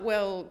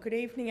Well, good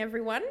evening,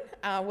 everyone.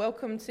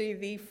 Welcome to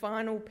the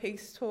final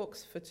Peace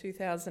Talks for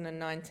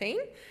 2019.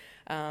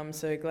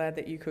 So glad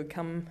that you could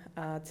come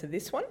to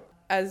this one.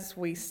 As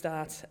we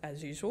start,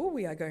 as usual,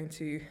 we are going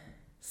to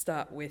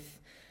start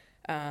with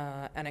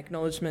an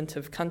acknowledgement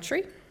of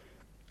country.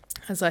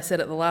 As I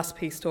said at the last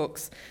Peace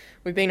Talks,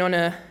 we've been on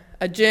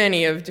a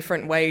journey of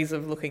different ways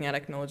of looking at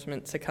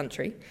acknowledgement to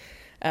country.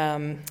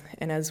 And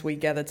as we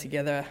gather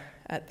together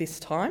at this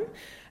time,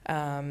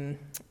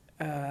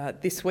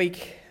 this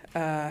week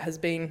has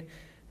been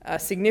a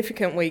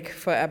significant week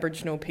for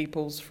Aboriginal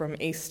peoples from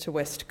east to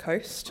west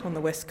coast. On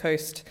the west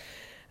coast,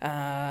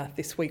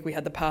 this week we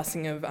had the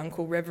passing of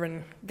Uncle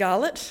Reverend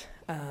Garlett,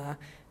 an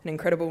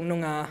incredible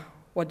Noongar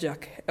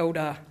Whadjuk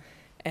elder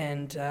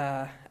and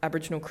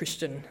Aboriginal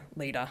Christian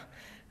leader.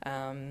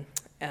 So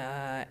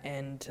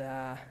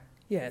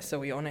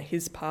we honour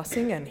his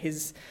passing and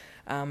his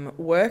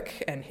work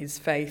and his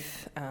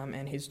faith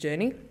and his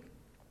journey.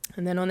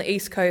 And then on the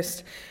east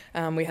coast,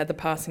 we had the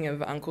passing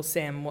of Uncle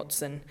Sam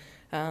Watson,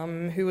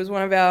 who was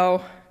one of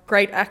our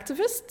great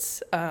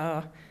activists.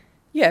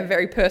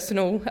 Very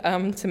personal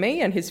to me,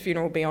 and his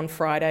funeral will be on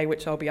Friday,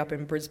 which I'll be up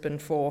in Brisbane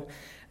for.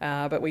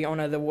 But we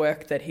honour the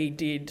work that he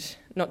did,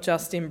 not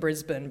just in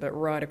Brisbane, but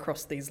right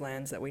across these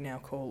lands that we now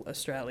call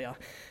Australia.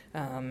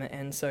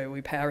 And so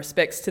we pay our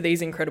respects to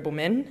these incredible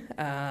men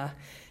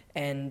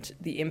and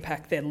the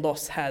impact their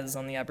loss has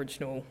on the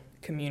Aboriginal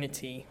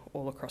community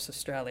all across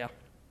Australia.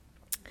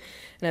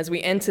 And as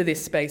we enter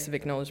this space of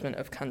acknowledgement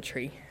of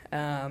country,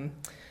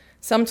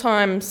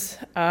 sometimes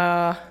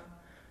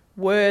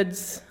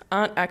words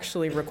aren't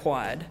actually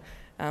required.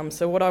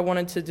 So what I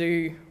wanted to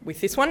do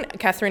with this one,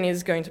 Catherine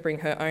is going to bring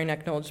her own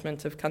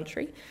acknowledgement of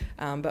country,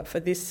 but for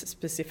this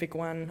specific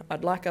one,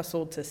 I'd like us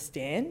all to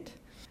stand.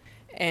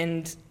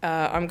 And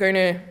I'm going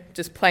to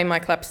just play my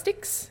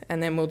clapsticks,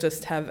 and then we'll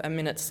just have a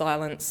minute's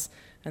silence,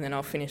 and then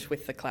I'll finish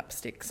with the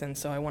clapsticks. And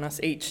so I want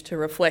us each to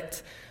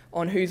reflect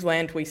on whose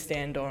land we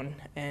stand on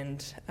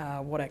and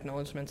what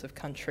acknowledgement of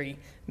country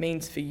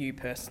means for you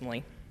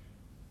personally.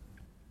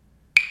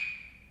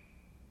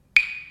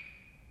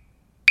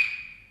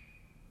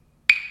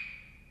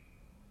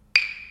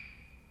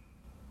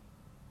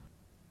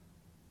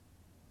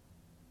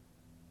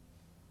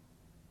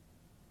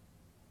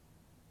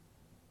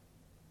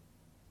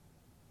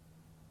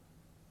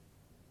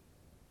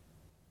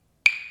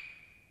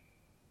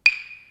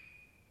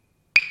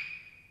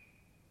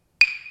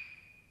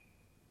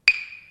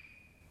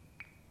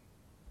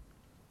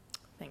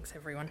 Thanks,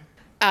 everyone.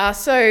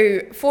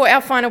 So for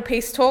our final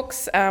Peace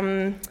Talks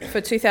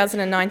for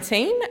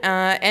 2019,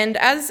 and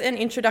as an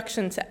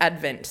introduction to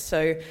Advent,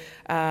 so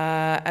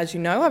as you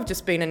know, I've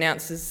just been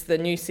announced as the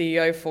new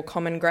CEO for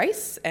Common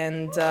Grace,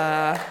 and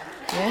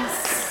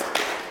yes.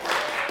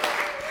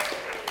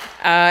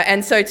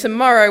 And so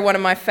tomorrow, one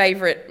of my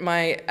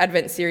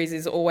Advent series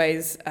is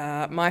always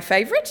my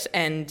favourite,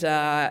 and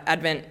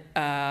Advent,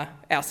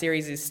 our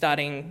series is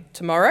starting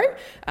tomorrow,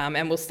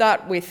 and we'll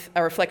start with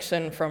a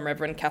reflection from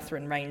Reverend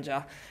Catherine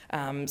Ranger,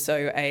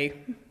 so a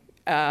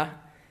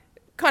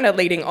kind of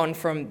leading on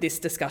from this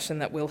discussion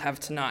that we'll have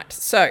tonight.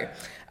 So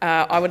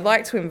I would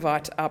like to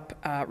invite up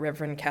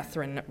Reverend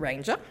Catherine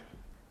Ranger.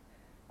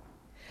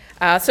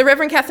 So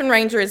Reverend Catherine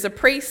Ranger is a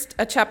priest,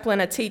 a chaplain,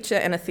 a teacher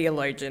and a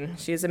theologian.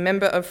 She is a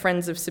member of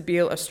Friends of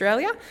Sabeel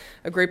Australia,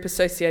 a group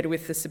associated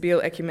with the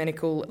Sabeel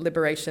Ecumenical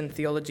Liberation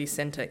Theology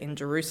Centre in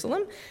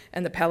Jerusalem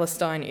and the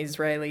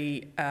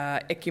Palestine-Israeli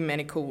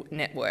Ecumenical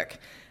Network.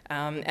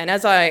 And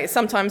as I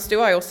sometimes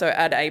do, I also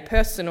add a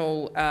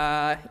personal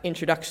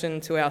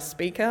introduction to our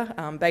speaker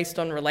based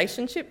on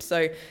relationships.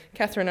 So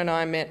Catherine and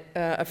I met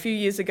a few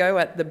years ago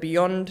at the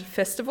Beyond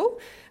Festival,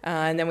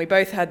 and then we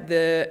both had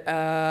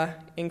the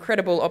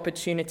incredible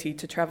opportunity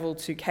to travel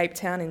to Cape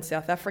Town in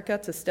South Africa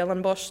to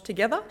Stellenbosch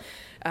together,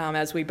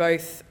 as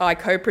I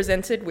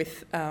co-presented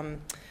with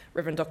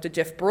Reverend Dr.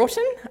 Jeff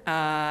Broughton,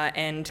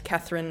 and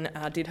Catherine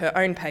did her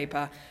own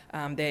paper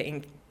there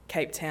in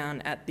Cape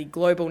Town at the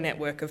Global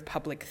Network of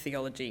Public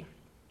Theology.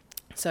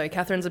 So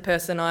Catherine's a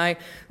person I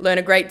learn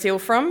a great deal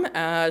from.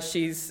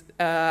 She's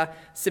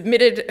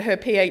submitted her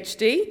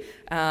PhD,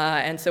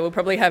 and so we'll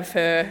probably have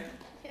her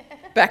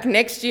back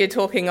next year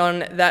talking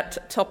on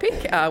that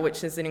topic,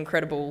 which is an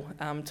incredible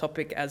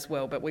topic as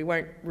well, but we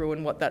won't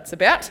ruin what that's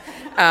about.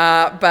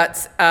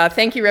 But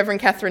thank you, Reverend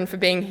Catherine, for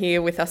being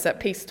here with us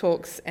at Peace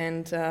Talks,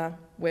 and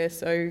we're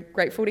so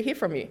grateful to hear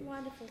from you.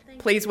 Wonderful, thank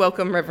you. Please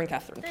welcome Reverend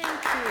Catherine. Thank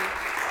you.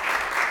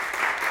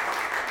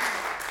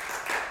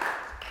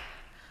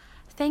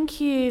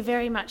 Thank you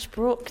very much,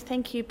 Brooke.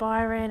 Thank you,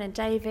 Byron and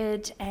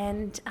David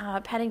and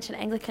Paddington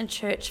Anglican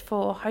Church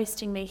for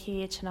hosting me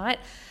here tonight.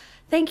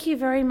 Thank you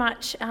very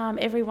much,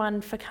 everyone,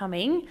 for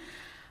coming.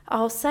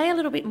 I'll say a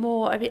little bit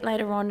more a bit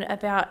later on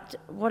about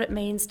what it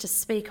means to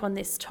speak on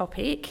this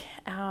topic.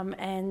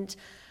 And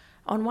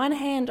on one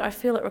hand, I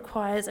feel it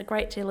requires a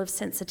great deal of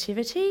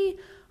sensitivity.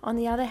 On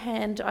the other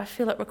hand, I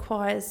feel it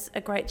requires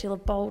a great deal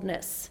of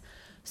boldness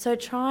So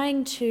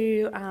trying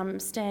to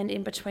stand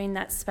in between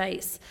that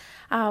space.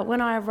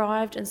 When I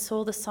arrived and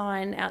saw the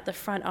sign out the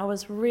front, I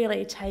was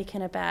really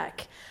taken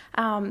aback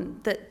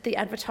that the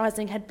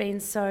advertising had been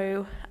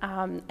so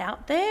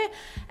out there,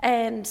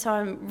 and so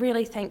I'm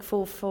really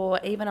thankful for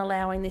even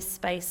allowing this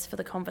space for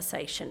the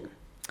conversation.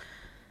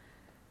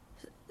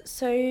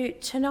 So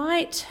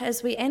tonight,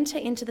 as we enter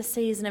into the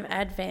season of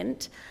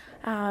Advent,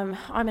 I'm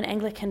an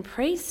Anglican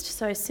priest,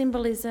 so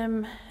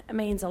symbolism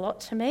means a lot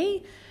to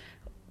me.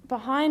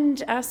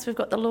 Behind us, we've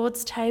got the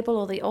Lord's table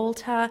or the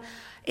altar.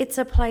 It's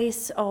a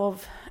place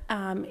of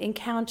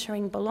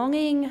encountering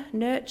belonging,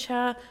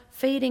 nurture,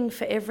 feeding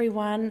for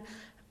everyone.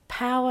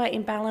 Power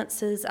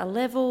imbalances are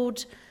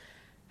levelled.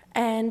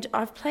 And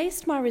I've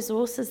placed my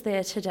resources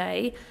there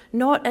today,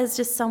 not as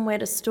just somewhere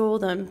to store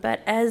them,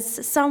 but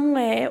as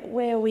somewhere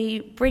where we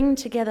bring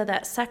together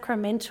that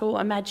sacramental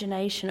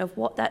imagination of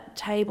what that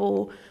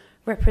table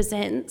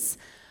represents,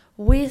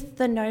 with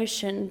the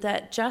notion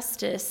that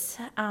justice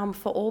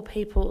for all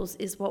peoples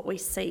is what we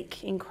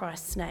seek in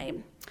Christ's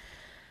name.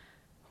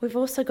 We've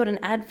also got an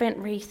Advent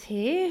wreath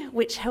here,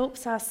 which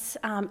helps us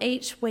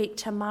each week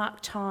to mark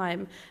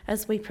time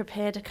as we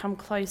prepare to come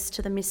close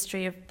to the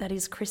mystery that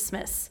is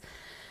Christmas.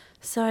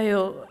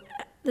 So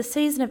the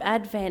season of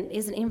Advent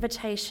is an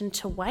invitation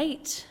to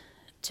wait,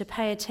 to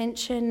pay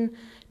attention,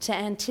 to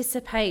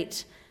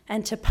anticipate,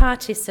 and to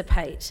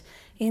participate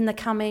in the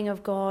coming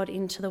of God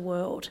into the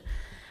world.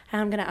 And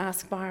I'm going to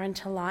ask Byron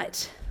to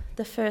light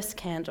the first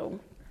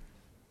candle.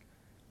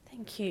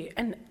 Thank you.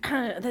 And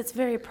that's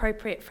very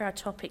appropriate for our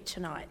topic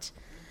tonight.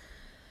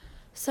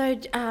 So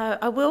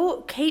I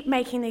will keep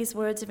making these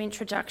words of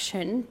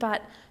introduction,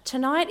 but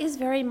tonight is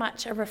very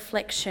much a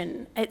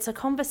reflection. It's a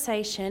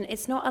conversation.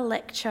 It's not a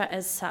lecture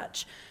as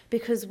such,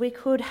 because we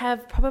could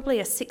have probably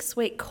a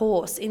 6-week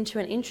course into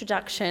an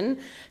introduction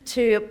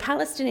to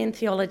Palestinian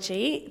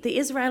theology, the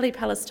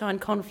Israeli-Palestine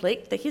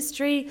conflict, the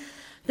history,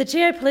 the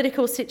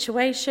geopolitical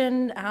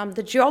situation,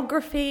 the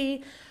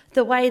geography,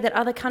 the way that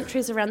other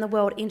countries around the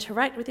world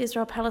interact with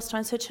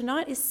Israel-Palestine. So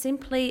tonight is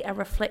simply a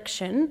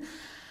reflection.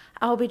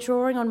 I'll be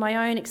drawing on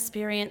my own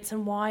experience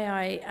and why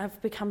I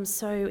have become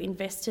so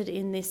invested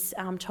in this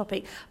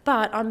topic.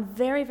 But I'm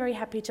very, very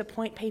happy to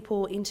point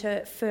people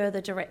into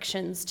further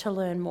directions to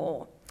learn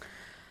more.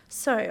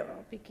 So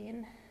I'll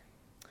begin.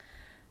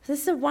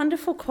 This is a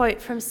wonderful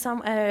quote from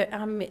some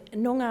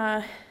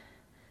Noongar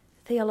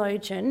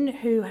theologian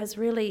who has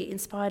really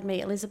inspired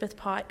me, Elizabeth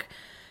Pike.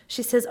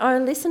 She says, "Oh,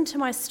 listen to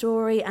my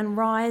story and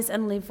rise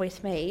and live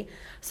with me."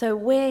 So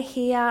we're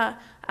here.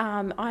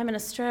 I'm an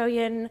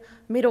Australian,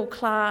 middle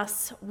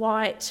class,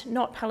 white,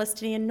 not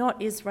Palestinian,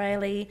 not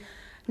Israeli,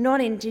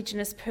 not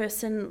Indigenous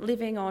person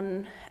living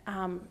on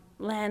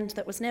land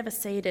that was never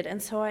ceded.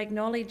 And so I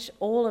acknowledge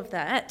all of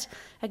that,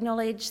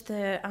 acknowledge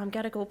the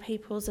Gadigal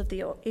peoples of the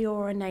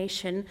Eora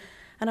Nation,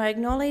 and I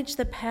acknowledge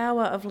the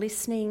power of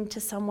listening to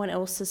someone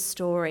else's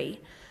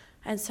story.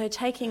 And so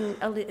taking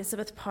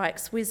Elizabeth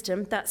Pike's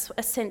wisdom, that's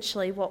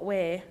essentially what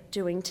we're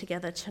doing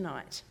together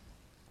tonight.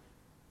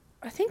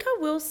 I think I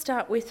will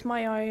start with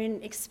my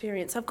own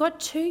experience. I've got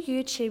 2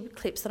 YouTube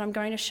clips that I'm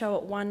going to show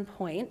at one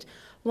point.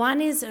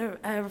 One is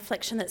a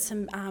reflection that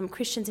some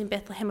Christians in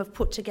Bethlehem have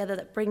put together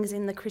that brings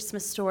in the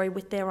Christmas story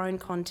with their own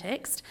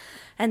context.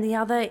 And the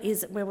other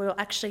is where we'll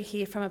actually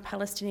hear from a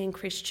Palestinian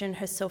Christian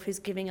herself who's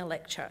giving a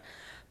lecture.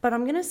 But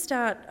I'm going to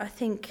start, I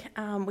think,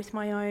 with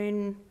my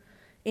own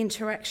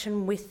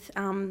interaction with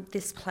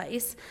this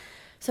place.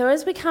 So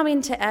as we come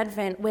into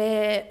Advent,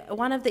 where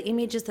one of the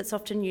images that's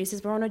often used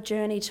is we're on a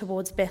journey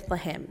towards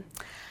Bethlehem.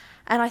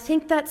 And I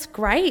think that's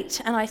great,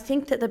 and I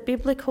think that the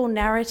biblical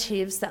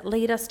narratives that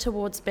lead us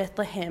towards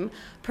Bethlehem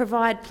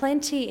provide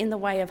plenty in the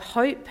way of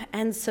hope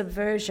and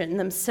subversion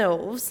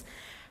themselves.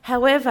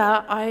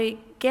 However, I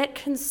get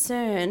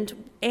concerned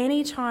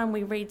anytime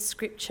we read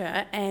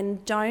scripture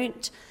and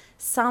don't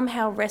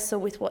somehow wrestle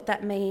with what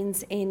that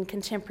means in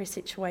contemporary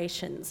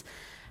situations.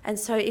 And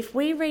so if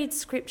we read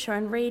scripture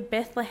and read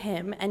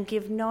Bethlehem and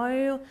give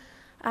no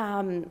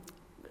no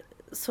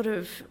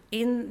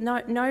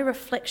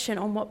reflection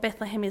on what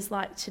Bethlehem is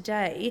like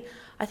today,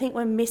 I think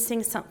we're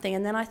missing something.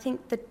 And then I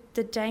think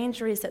the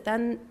danger is that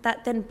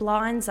then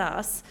blinds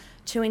us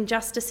to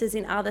injustices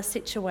in other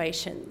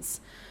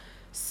situations.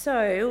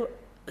 So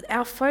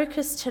our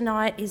focus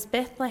tonight is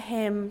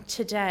Bethlehem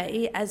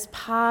today as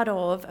part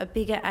of a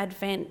bigger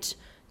Advent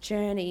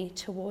journey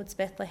towards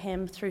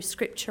Bethlehem through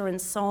scripture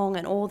and song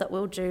and all that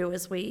we'll do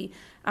as we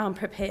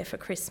prepare for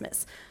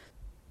Christmas.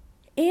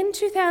 In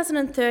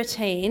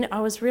 2013,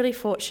 I was really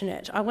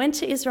fortunate. I went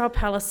to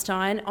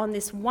Israel-Palestine on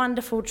this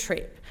wonderful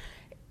trip.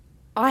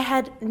 I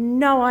had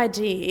no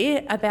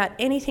idea about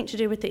anything to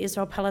do with the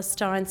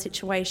Israel-Palestine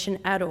situation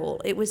at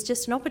all. It was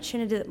just an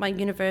opportunity that my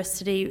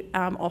university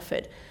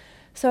offered.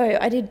 So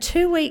I did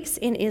 2 weeks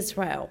in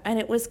Israel, and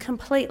it was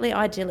completely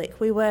idyllic.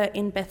 We were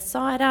in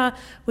Bethsaida,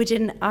 we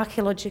did an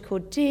archaeological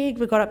dig,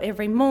 we got up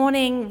every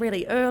morning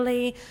really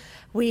early,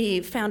 we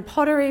found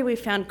pottery, we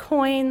found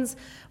coins,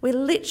 we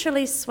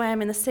literally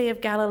swam in the Sea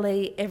of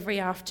Galilee every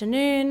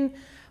afternoon.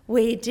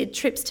 We did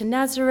trips to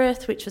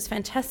Nazareth, which was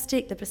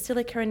fantastic. The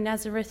Basilica in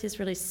Nazareth is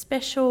really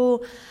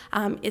special.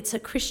 It's a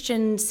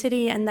Christian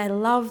city and they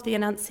love the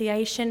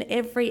Annunciation.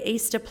 Every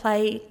Easter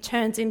play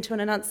turns into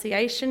an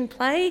Annunciation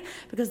play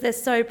because they're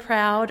so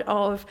proud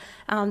of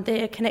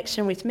their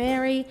connection with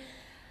Mary.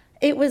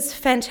 It was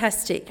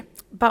fantastic.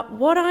 But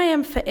what I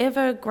am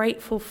forever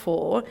grateful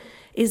for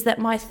is that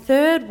my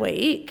third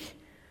week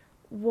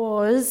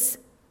was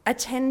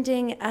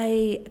attending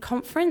a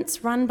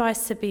conference run by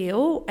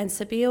Sabeel, and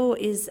Sabeel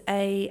is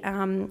a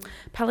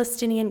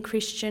Palestinian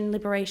Christian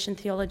liberation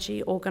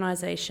theology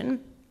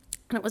organisation,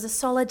 and it was a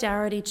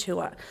solidarity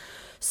tour.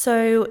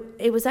 So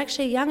it was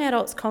actually a young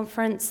adults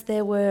conference.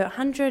 There were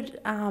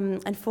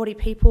 140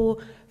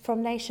 people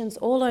from nations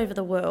all over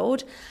the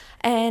world,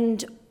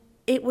 and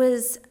it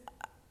was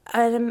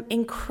an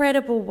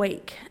incredible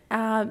week.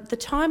 The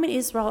time in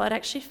Israel I'd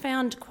actually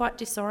found quite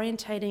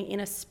disorientating in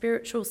a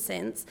spiritual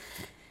sense,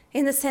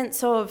 in the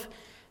sense of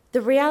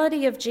the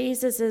reality of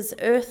Jesus'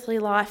 earthly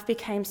life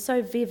became so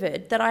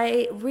vivid that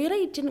I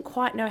really didn't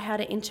quite know how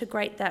to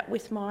integrate that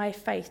with my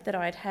faith that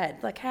I'd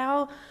had. Like,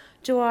 how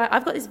do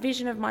I've got this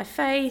vision of my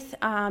faith,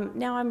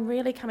 now I'm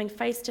really coming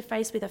face to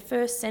face with a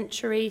first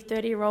century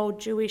 30-year-old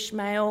Jewish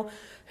male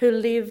who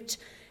lived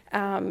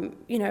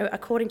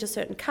according to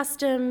certain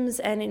customs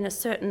and in a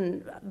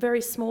certain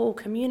very small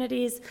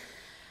communities.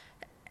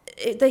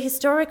 The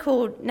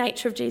historical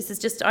nature of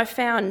Jesus, I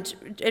found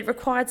it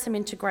required some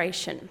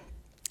integration.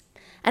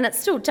 And it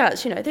still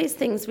does, these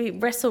things we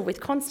wrestle with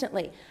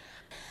constantly.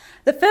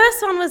 The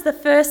first one was the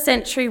first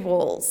century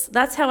walls.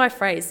 That's how I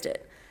phrased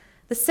it.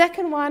 The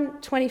second one,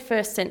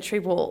 21st century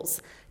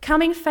walls.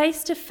 Coming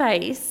face to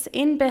face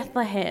in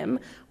Bethlehem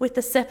with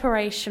the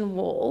separation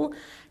wall,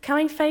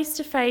 coming face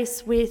to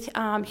face with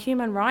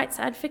human rights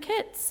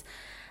advocates,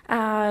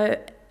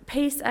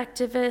 peace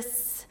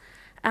activists,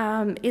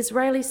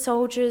 Israeli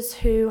soldiers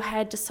who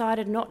had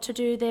decided not to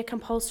do their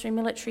compulsory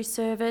military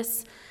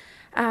service.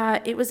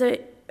 It was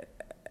a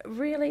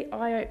really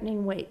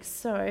eye-opening week.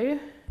 So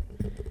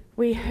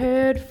we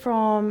heard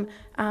from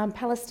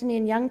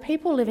Palestinian young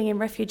people living in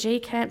refugee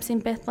camps in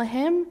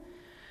Bethlehem.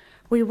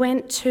 We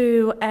went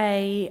to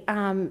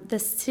the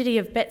city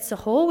of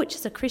Betzahor, which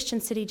is a Christian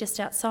city just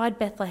outside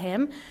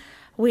Bethlehem,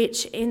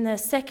 which in the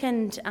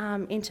second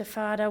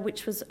Intifada,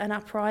 which was an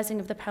uprising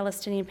of the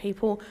Palestinian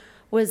people,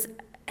 was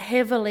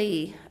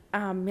heavily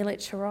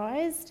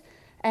militarised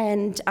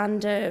and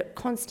under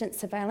constant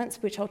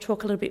surveillance, which I'll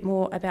talk a little bit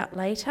more about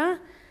later.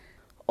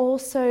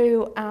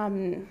 Also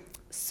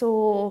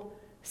saw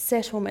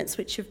settlements,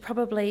 which you've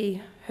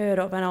probably heard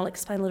of, and I'll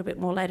explain a little bit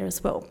more later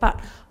as well.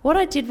 But what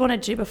I did want to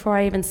do before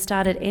I even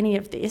started any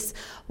of this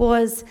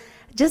was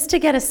just to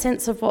get a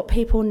sense of what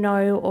people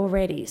know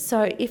already.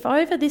 So if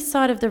over this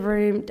side of the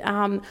room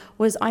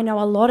was I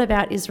know a lot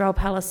about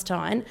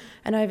Israel-Palestine,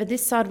 and over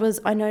this side was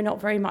I know not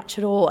very much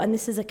at all, and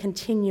this is a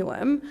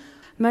continuum,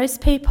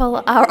 most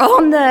people are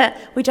on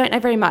we don't know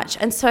very much.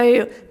 And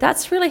so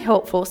that's really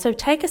helpful. So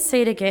take a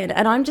seat again,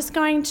 and I'm just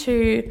going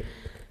to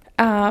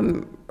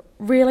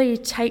really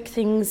take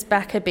things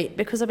back a bit,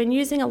 because I've been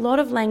using a lot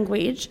of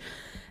language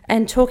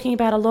and talking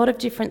about a lot of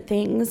different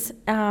things.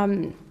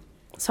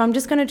 So I'm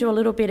just going to do a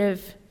little bit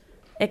of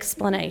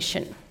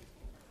explanation.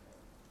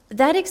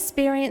 That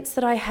experience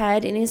that I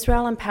had in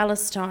Israel and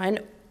Palestine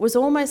was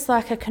almost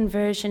like a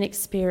conversion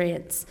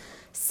experience.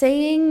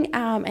 Seeing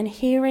and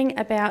hearing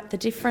about the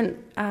different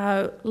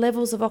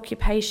levels of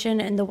occupation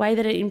and the way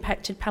that it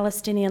impacted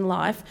Palestinian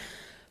life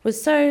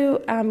was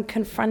so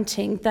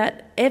confronting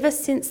that ever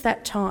since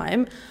that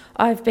time,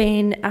 I've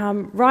been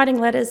writing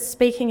letters,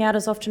 speaking out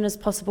as often as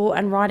possible,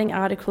 and writing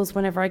articles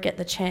whenever I get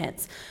the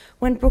chance.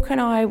 When Brooke and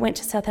I went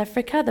to South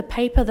Africa, the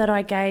paper that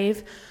I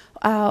gave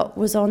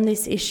was on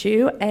this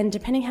issue, and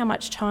depending how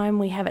much time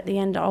we have at the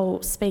end,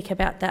 I'll speak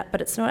about that, but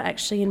it's not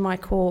actually in my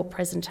core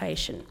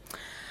presentation.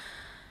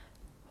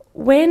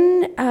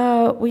 When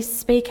we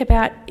speak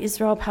about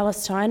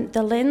Israel-Palestine,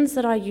 the lens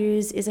that I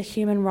use is a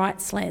human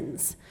rights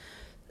lens.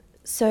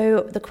 So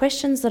the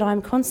questions that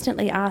I'm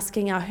constantly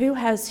asking are who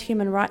has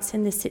human rights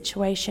in this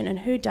situation and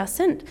who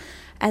doesn't?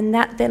 And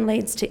that then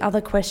leads to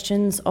other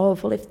questions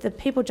of, well, if the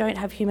people don't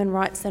have human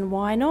rights, then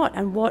why not?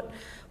 And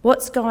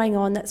what's going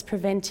on that's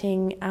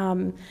preventing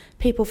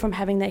people from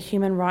having their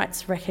human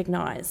rights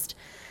recognised?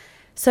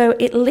 So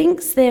it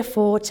links,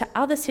 therefore, to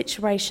other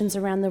situations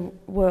around the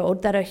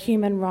world that are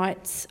human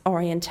rights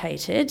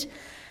orientated.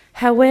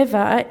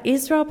 However,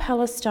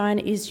 Israel-Palestine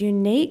is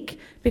unique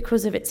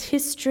because of its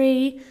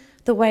history,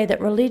 the way that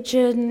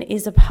religion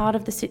is a part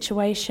of the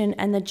situation,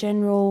 and the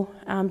general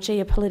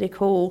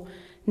geopolitical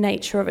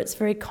nature of it. It's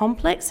very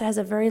complex, it has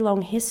a very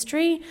long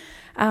history,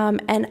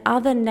 and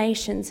other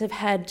nations have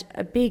had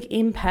a big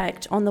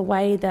impact on the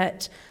way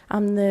that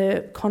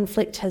the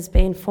conflict has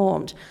been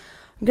formed.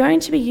 I'm going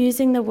to be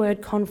using the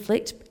word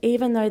conflict,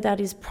 even though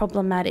that is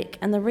problematic.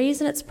 And the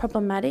reason it's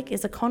problematic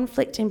is a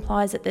conflict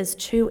implies that there's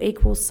two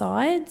equal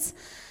sides,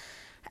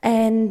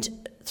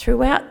 and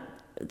throughout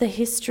the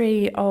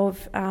history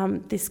of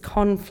this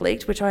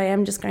conflict, which I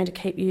am just going to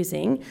keep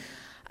using,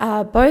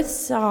 Both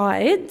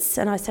sides,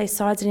 and I say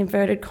sides in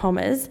inverted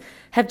commas,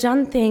 have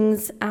done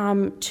things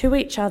to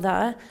each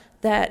other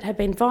that have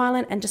been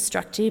violent and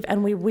destructive,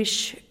 and we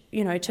wish,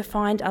 to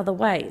find other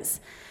ways.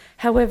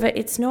 However,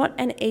 it's not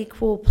an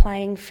equal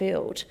playing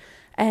field.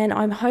 And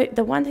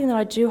the one thing that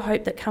I do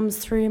hope that comes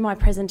through my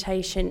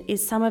presentation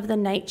is some of the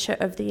nature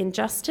of the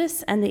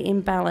injustice and the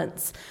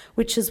imbalance,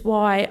 which is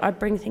why I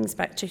bring things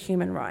back to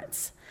human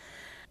rights.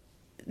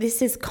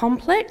 This is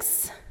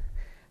complex,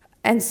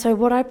 and so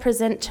what I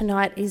present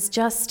tonight is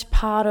just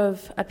part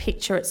of a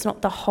picture, it's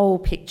not the whole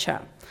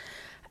picture.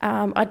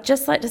 I'd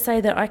just like to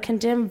say that I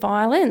condemn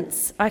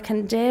violence, I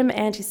condemn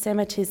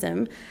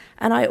anti-Semitism,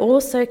 and I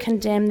also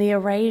condemn the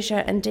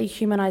erasure and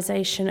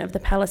dehumanisation of the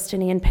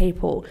Palestinian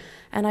people.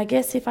 And I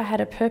guess if I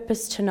had a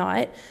purpose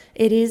tonight,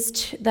 it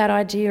is that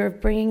idea of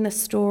bringing the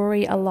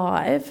story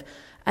alive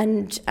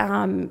and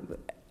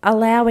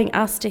allowing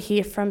us to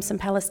hear from some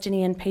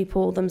Palestinian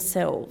people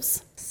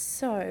themselves.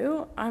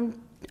 So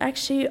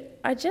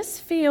I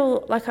just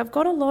feel like I've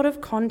got a lot of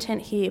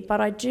content here,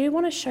 but I do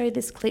want to show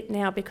this clip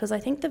now because I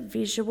think the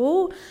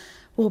visual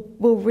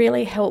will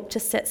really help to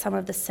set some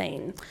of the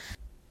scene.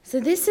 So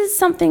this is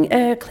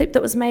a clip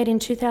that was made in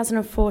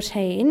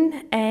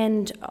 2014,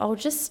 and I'll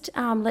just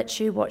let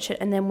you watch it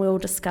and then we'll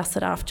discuss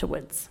it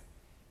afterwards.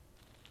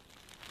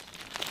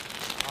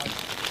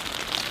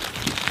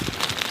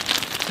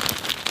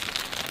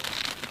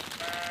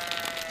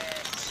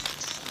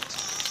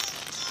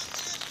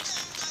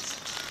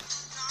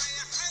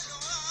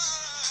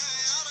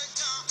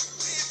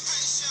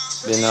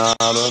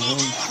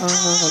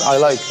 I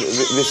like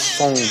this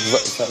song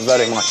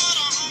very much.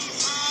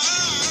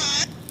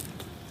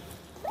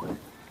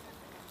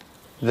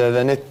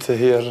 The net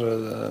here,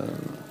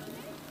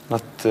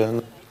 not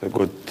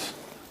good.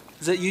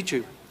 Is that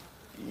YouTube?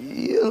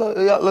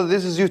 Yeah,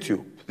 this is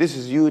YouTube. This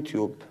is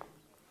YouTube.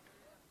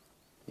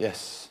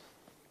 Yes.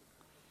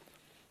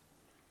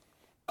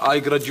 I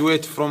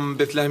graduate from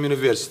Bethlehem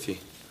University.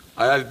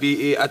 I have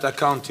BA at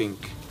accounting.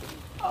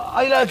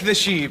 I like the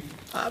sheep,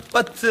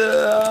 but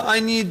I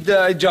need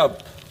a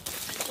job.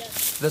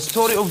 The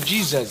story of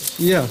Jesus.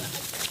 Yeah.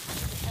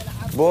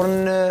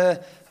 Born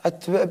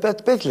at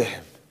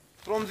Bethlehem.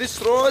 From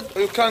this road,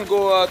 you can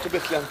go to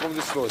Bethlehem from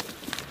this road.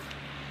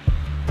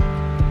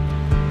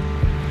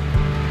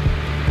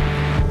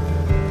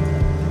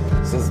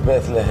 This is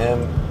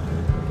Bethlehem.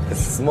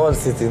 It's a small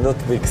city, not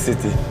big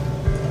city.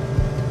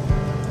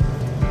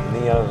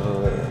 Near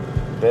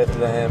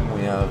Bethlehem,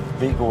 we have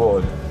big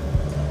wall.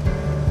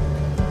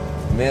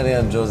 Mary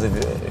and Joseph,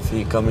 if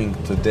he coming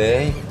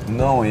today,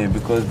 no way,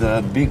 because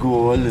the big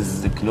wall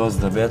is close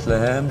to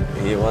Bethlehem.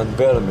 He want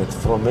permit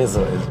from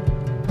Israel.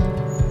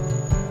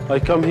 I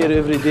come here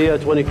every day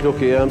at 1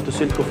 o'clock a.m. to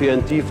sell coffee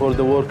and tea for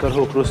the worker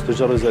who cross to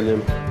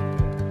Jerusalem.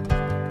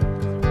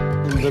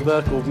 In the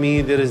back of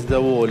me, there is the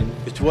wall,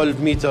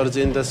 12 meters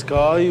in the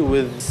sky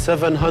with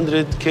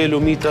 700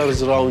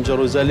 kilometers around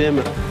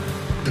Jerusalem.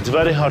 It's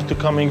very hard to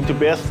come into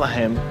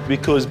Bethlehem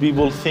because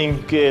people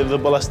think the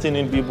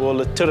Palestinian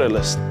people are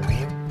terrorists.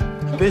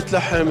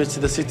 Bethlehem is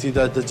the city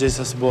that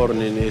Jesus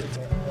born in it.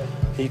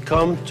 He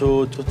come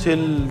to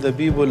tell the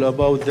people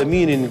about the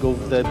meaning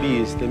of the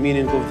peace, the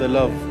meaning of the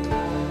love,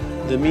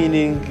 the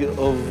meaning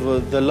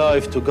of the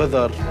life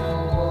together.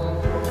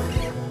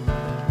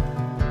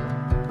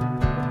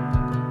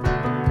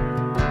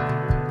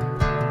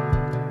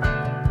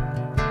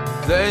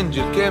 The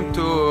angel came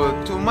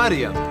to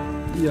Maryam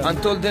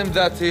and told him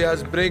that he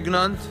is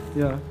pregnant.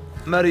 Yeah.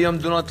 Maryam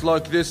do not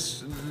like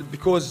this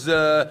because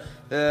I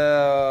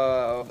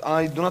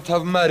do not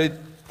have married.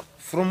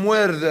 From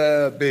where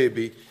the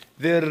baby?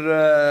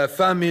 Their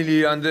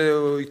family and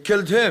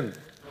killed him.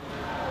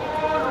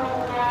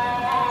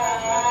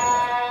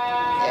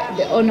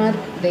 The honor,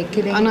 they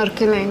killing. Honor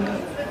killing.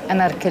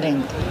 Honor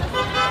killing.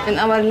 In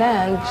our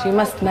land, you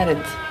must marry.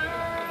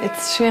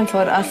 It's shame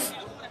for us.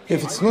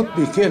 If it's not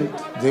be killed,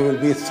 they will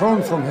be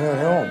thrown from her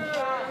home.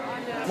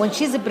 When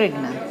she's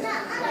pregnant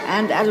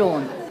and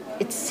alone,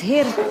 it's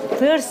her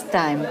first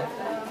time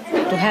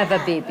to have a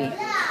baby.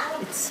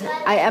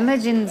 I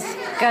imagine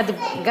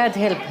God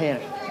help her.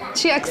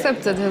 She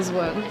accepted his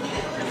will,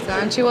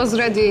 and she was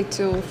ready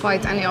to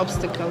fight any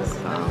obstacles.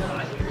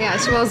 Yeah,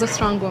 she was a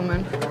strong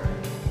woman.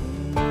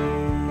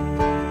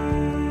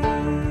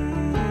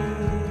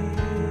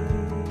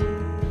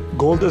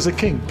 God is a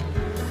king,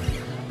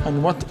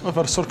 and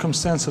whatever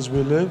circumstances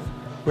we live,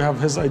 we have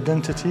his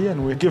identity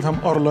and we give him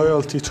our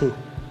loyalty too.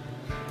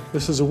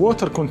 This is a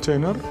water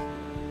container.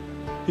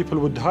 People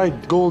would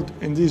hide gold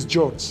in these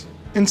jars.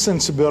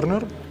 Incense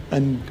burner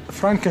and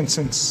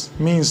frankincense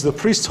means the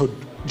priesthood.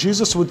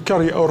 Jesus would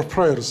carry our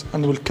prayers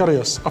and will carry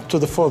us up to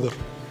the Father.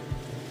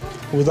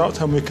 Without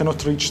him, we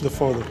cannot reach the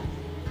Father.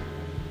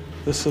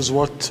 This is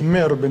what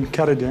myrrh been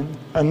carried in,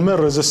 and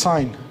myrrh is a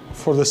sign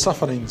for the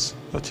sufferings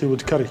that he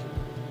would carry.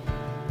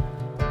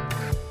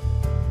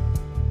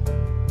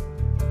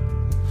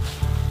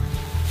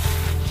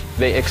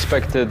 They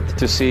expected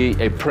to see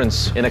a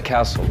prince in a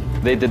castle.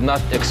 They did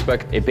not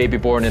expect a baby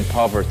born in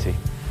poverty.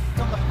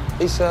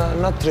 He's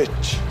not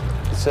rich.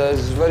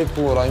 it's very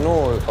poor. I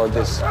know all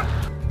this.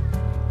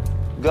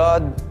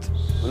 God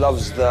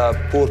loves the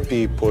poor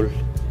people,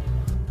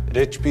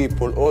 rich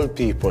people, all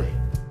people.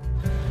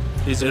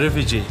 He's a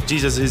refugee.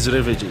 Jesus is a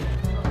refugee.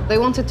 They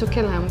wanted to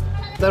kill him.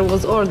 There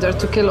was order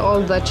to kill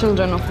all the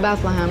children of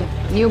Bethlehem,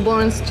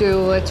 newborns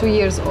to 2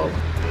 years old.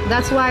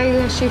 That's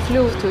why she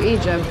flew to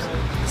Egypt.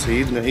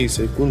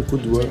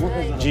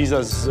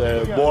 Jesus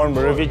born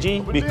a refugee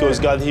because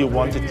God, he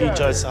wanted to teach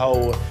us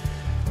how,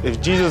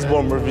 if Jesus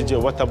born a refugee,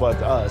 what about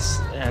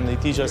us? And he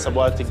teaches us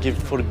about to give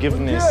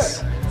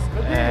forgiveness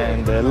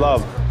and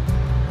love.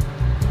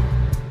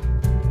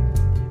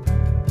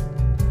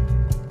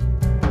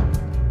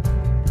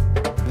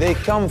 They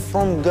come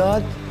from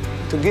God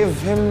to give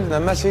him the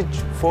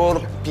message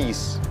for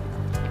peace.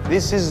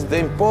 This is the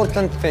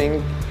important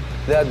thing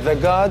that the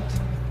God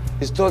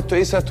is told to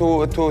Isa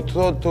to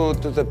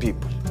the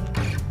people.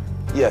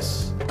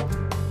 Yes.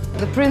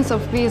 The Prince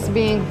of Peace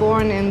being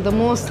born in the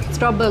most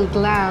troubled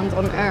land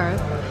on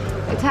earth,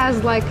 it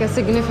has like a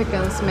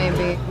significance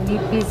maybe. We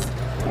need peace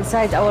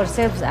inside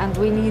ourselves and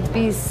we need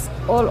peace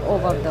all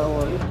over the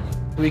world.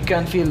 We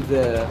can feel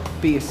the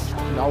peace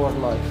in our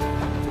life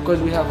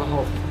because we have a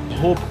hope.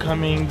 Hope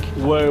coming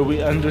where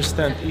we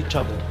understand each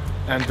other,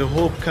 and the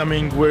hope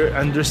coming where we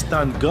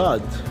understand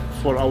God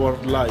for our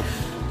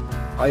life.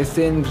 I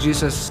think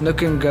Jesus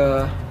knocking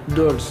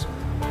doors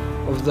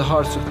of the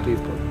hearts of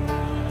people,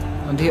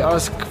 and he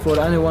asked for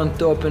anyone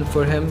to open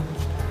for him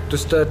to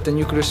start a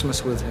new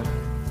Christmas with him.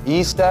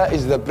 Isa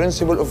is the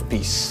principle of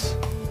peace.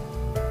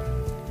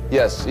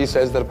 Yes, Isa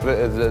is the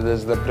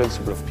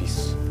principle of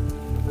peace.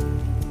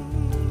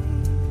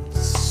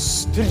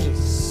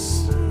 Stillness.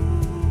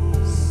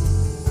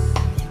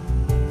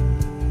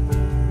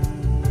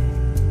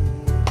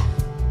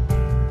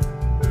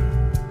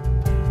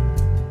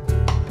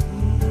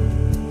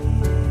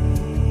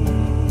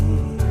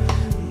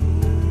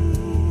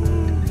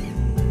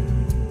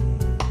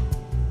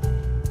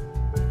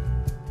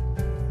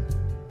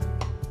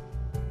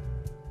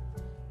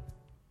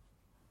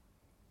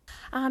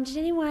 Did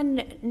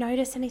anyone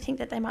notice anything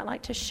that they might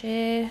like to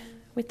share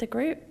with the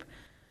group?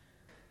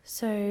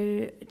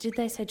 So did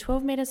they say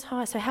 12 metres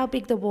high? So how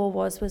big the wall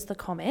was the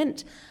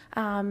comment.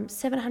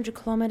 700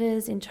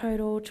 kilometres in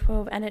total,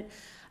 12, and it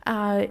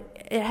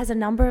has a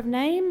number of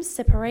names: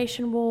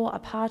 separation wall,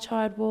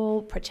 apartheid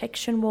wall,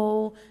 protection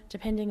wall,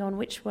 depending on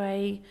which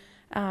way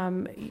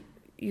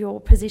you're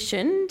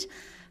positioned.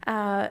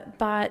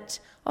 But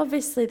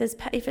obviously,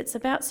 if it's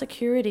about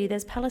security,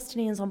 there's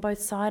Palestinians on both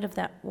sides of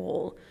that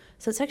wall.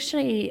 So it's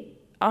actually,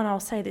 and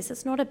I'll say this,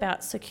 it's not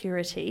about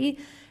security,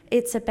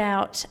 it's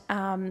about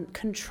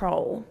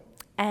control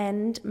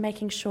and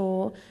making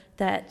sure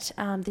that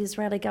the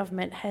Israeli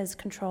government has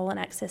control and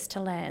access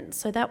to land.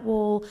 So that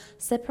wall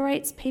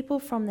separates people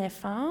from their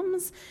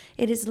farms.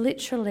 It is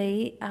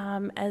literally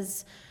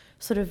as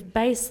sort of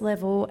base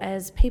level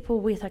as people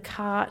with a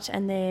cart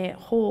and their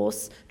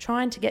horse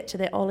trying to get to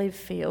their olive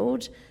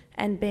field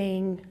and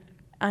being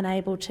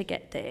unable to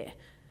get there.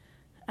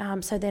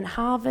 So then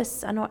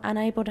harvests are not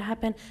unable to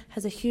happen,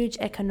 has a huge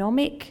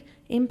economic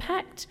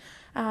impact.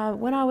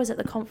 When I was at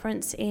the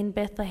conference in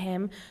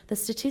Bethlehem, the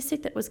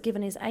statistic that was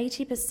given is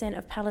 80%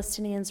 of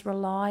Palestinians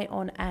rely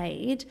on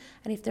aid,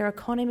 and if their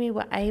economy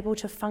were able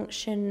to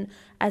function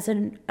as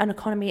an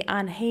economy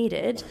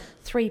unheeded,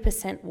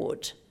 3%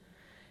 would.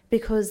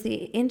 Because the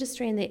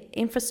industry and the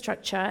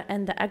infrastructure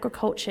and the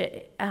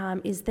agriculture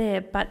is there,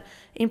 but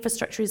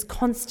infrastructure is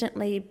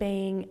constantly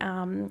being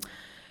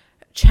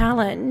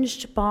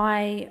challenged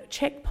by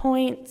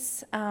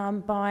checkpoints,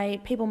 by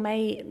people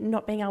may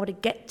not being able to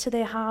get to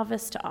their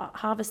harvest, to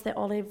harvest their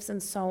olives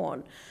and so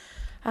on.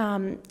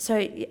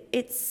 So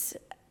it's,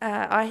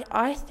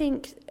 I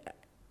think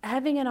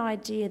having an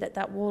idea that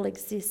that wall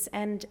exists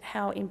and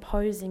how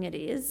imposing it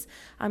is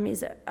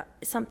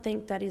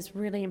something that is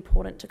really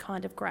important to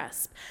kind of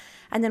grasp.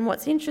 And then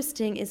what's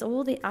interesting is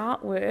all the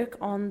artwork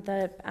on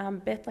the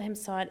Bethlehem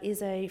side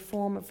is a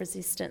form of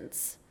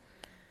resistance.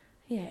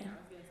 Yeah.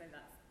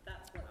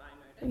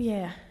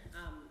 Yeah.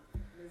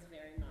 Was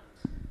very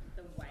much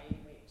the way in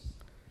which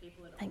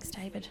people had... Thanks,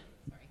 David.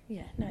 Sorry.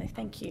 Yeah, no,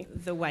 thank you.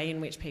 The way in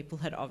which people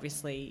had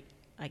obviously,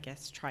 I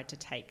guess, tried to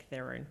take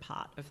their own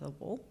part of the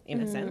wall,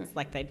 in a sense.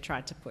 Like they'd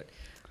tried to put...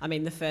 I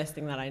mean, the first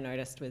thing that I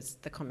noticed was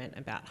the comment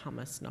about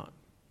Hamas not...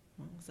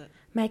 What was it?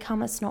 Make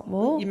Hamas not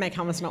war. You make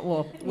Hamas not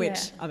war,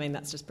 which, I mean,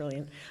 that's just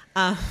brilliant.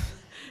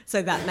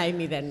 So that made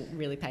me then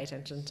really pay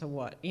attention to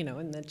what,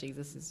 and that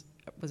Jesus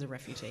was a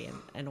refugee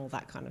and all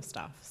that kind of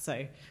stuff.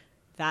 So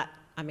that...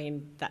 I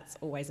mean, that's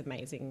always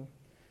amazing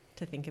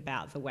to think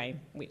about the way in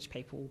which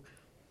people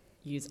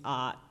use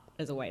art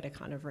as a way to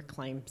kind of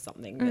reclaim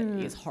something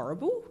that is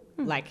horrible.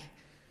 Like,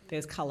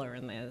 there's colour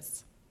and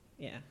there's,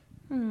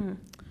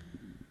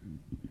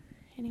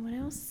 Anyone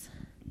else?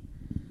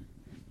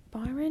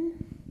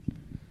 Byron?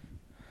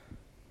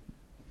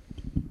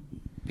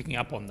 Picking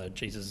up on the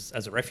Jesus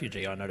as a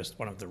refugee, I noticed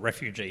one of the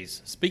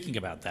refugees speaking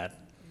about that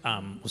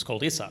was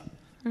called Isa,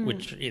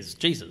 which is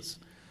Jesus.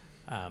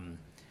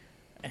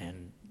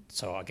 And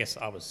so I guess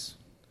I was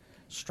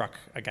struck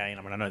again,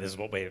 I mean, I know this is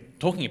what we're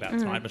talking about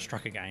tonight, but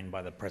struck again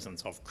by the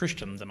presence of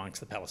Christians amongst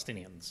the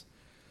Palestinians.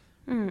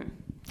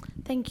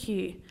 Thank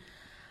you.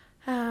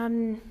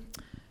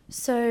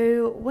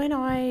 So when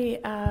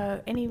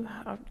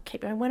I'll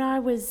keep going. When I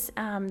was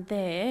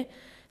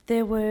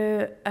there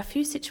were a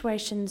few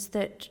situations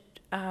that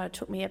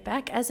took me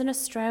aback. As an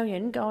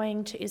Australian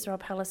going to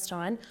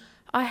Israel-Palestine,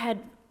 I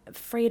had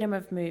freedom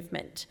of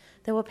movement.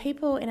 There were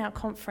people in our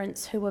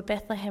conference who were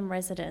Bethlehem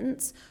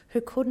residents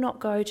who could not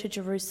go to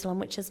Jerusalem,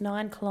 which is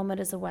 9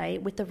 kilometres away,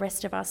 with the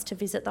rest of us to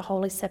visit the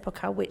Holy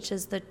Sepulchre, which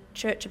is the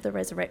Church of the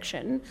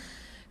Resurrection,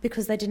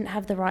 because they didn't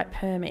have the right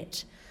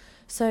permit.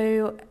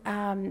 So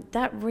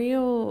that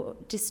real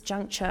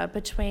disjuncture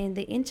between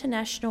the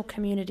international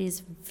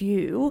community's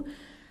view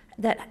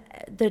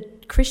that the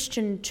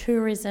Christian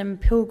tourism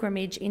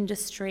pilgrimage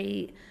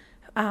industry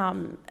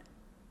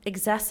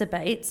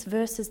exacerbates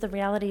versus the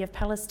reality of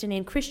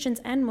Palestinian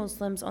Christians and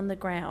Muslims on the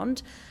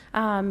ground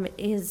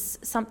is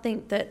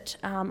something that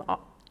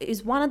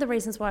is one of the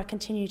reasons why I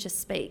continue to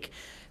speak.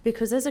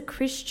 Because as a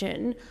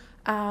Christian,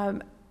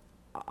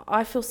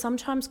 I feel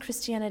sometimes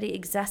Christianity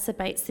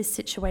exacerbates this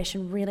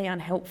situation really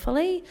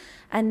unhelpfully,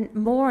 and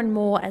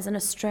more as an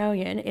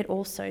Australian it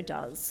also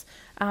does,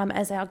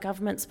 as our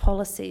government's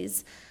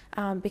policies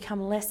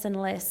become less and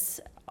less,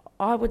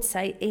 I would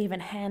say,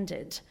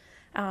 even-handed.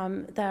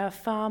 They are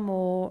far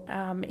more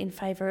in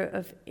favour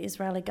of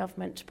Israeli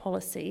government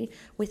policy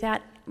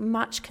without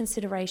much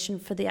consideration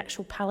for the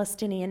actual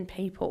Palestinian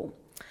people.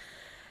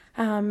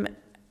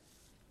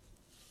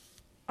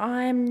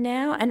 I'm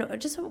now,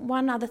 and just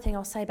one other thing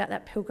I'll say about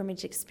that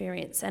pilgrimage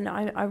experience, and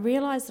I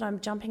realise that I'm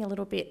jumping a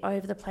little bit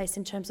over the place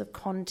in terms of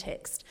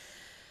context,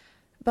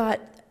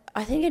 but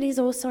I think it is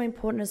also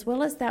important, as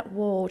well as that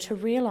wall, to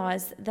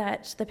realise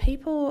that the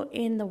people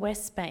in the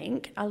West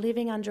Bank are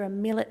living under a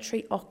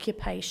military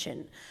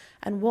occupation,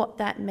 and what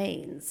that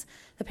means.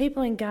 The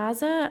people in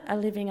Gaza are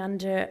living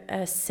under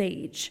a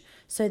siege,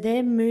 so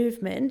their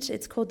movement,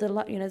 it's called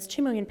there's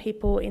 2 million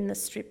people in the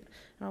Strip,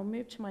 and I'll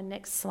move to my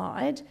next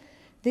slide.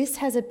 This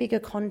has a bigger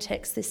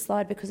context, this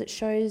slide, because it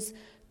shows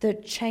the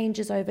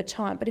changes over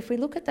time. But if we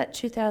look at that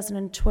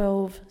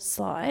 2012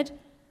 slide,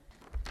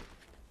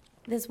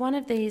 there's one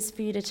of these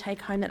for you to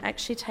take home that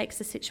actually takes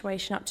the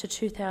situation up to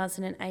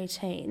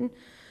 2018.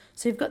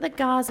 So you've got the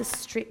Gaza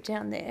Strip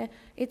down there.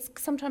 It's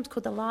sometimes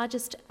called the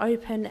largest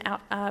open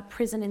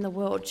prison in the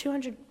world.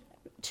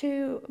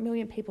 2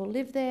 million people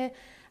live there,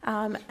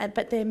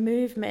 but their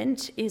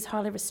movement is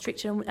highly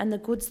restricted, and the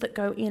goods that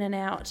go in and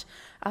out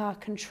are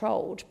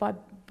controlled by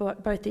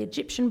both the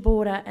Egyptian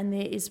border and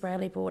the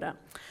Israeli border.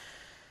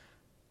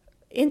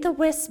 In the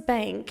West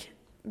Bank,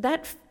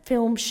 that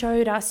film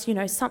showed us,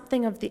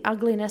 something of the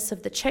ugliness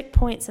of the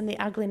checkpoints and the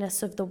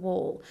ugliness of the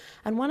wall.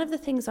 And one of the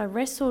things I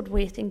wrestled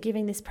with in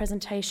giving this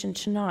presentation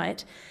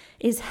tonight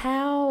is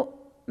how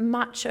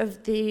much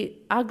of the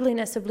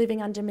ugliness of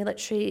living under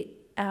military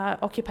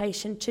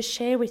occupation to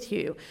share with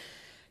you.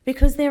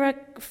 Because there are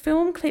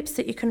film clips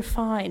that you can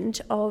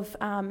find of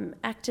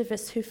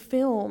activists who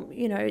film,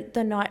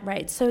 the night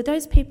raids. So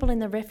those people in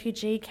the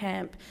refugee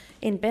camp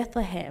in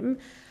Bethlehem,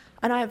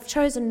 and I've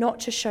chosen not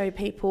to show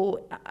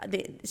people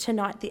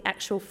tonight the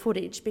actual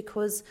footage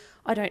because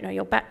I don't know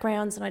your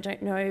backgrounds and I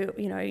don't know,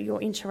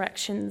 your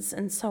interactions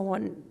and so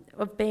on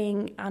of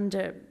being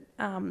under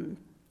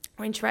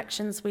or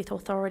interactions with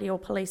authority or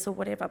police or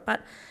whatever.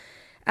 But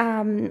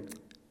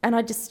and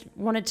I just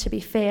wanted to be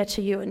fair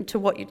to you and to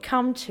what you'd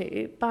come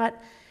to,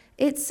 but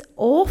it's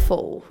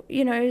awful.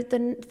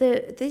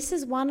 This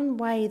is one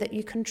way that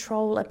you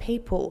control a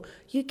people.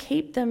 You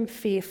keep them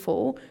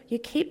fearful, you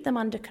keep them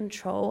under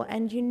control,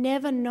 and you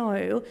never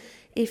know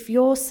if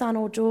your son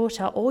or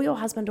daughter or your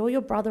husband or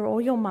your brother or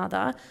your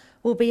mother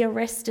will be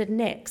arrested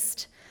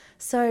next.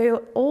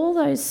 So all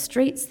those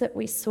streets that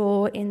we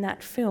saw in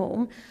that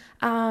film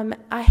are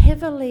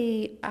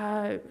heavily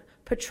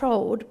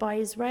patrolled by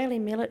Israeli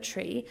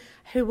military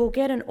who will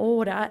get an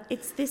order,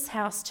 it's this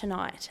house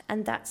tonight,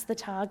 and that's the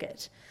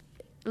target.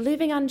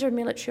 Living under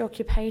military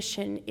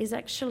occupation is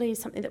actually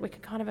something that we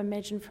can kind of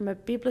imagine from a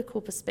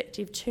biblical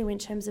perspective too, in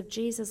terms of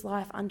Jesus'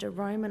 life under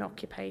Roman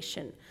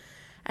occupation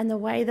and the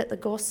way that the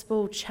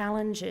gospel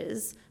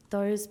challenges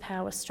those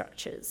power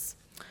structures.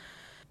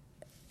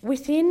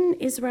 Within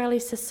Israeli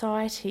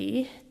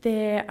society,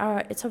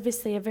 it's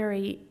obviously a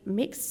very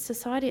mixed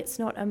society. It's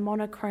not a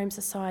monochrome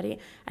society,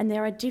 and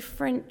there are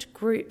different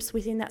groups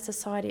within that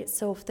society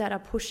itself that are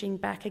pushing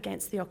back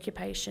against the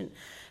occupation,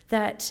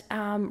 that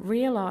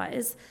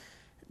realise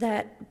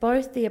that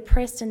both the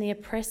oppressed and the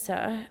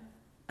oppressor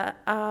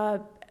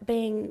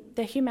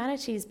their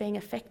humanity is being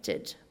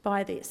affected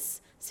by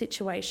this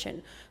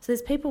situation. So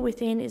there's people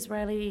within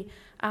Israeli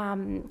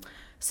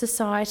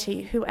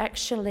society who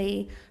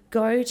actually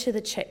go to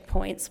the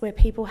checkpoints where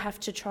people have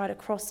to try to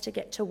cross to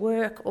get to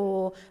work,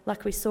 or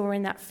like we saw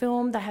in that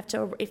film,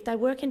 if they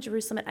work in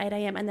Jerusalem at 8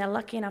 a.m. and they're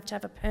lucky enough to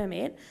have a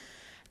permit,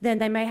 then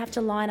they may have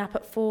to line up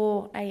at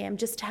 4 a.m.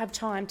 just to have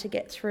time to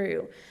get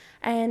through.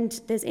 And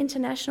there's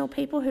international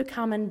people who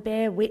come and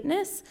bear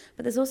witness,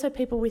 but there's also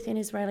people within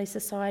Israeli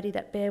society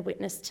that bear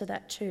witness to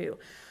that too.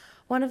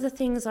 one of the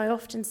things I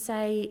often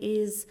say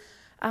is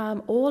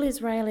all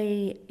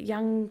Israeli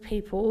young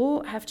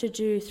people have to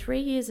do 3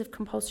 years of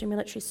compulsory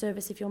military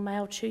service if you're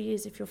male, 2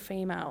 years if you're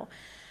female.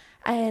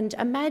 And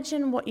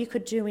imagine what you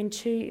could do in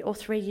 2 or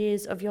 3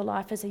 years of your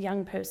life as a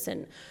young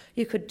person.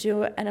 You could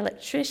do an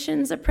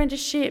electrician's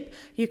apprenticeship,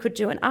 you could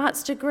do an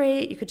arts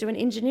degree, you could do an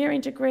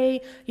engineering degree,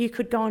 you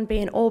could go and be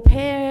an au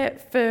pair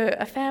for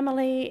a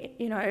family,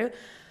 you know,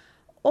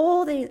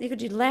 you could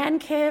do land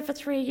care for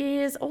 3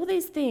 years, all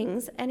these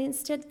things, and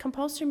instead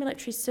compulsory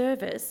military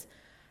service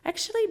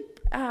actually,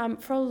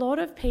 for a lot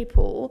of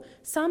people,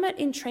 some it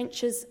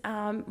entrenches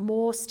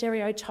more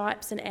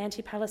stereotypes and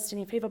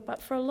anti-Palestinian people,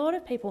 but for a lot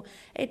of people,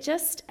 it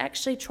just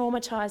actually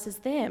traumatises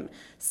them.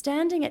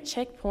 Standing at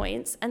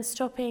checkpoints and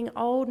stopping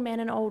old men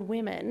and old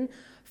women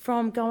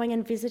from going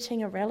and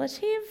visiting a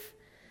relative,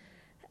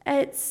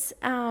 it's,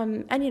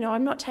 and you know,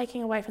 I'm not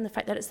taking away from the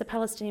fact that it's the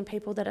Palestinian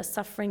people that are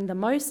suffering the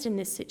most in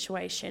this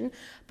situation,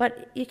 but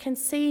you can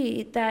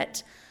see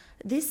that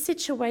this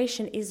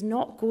situation is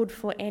not good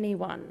for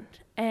anyone.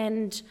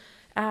 And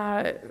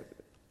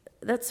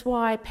that's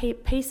why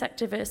peace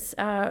activists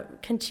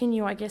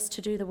continue, I guess,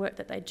 to do the work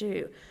that they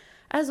do.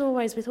 As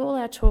always, with all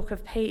our talk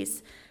of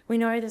peace, we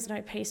know there's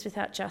no peace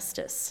without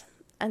justice.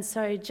 And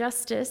so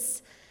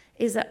justice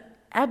is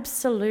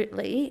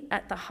absolutely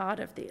at the heart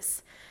of this.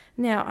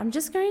 Now, I'm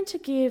just going to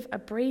give a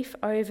brief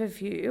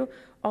overview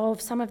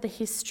of some of the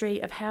history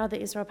of how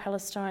the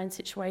Israel-Palestine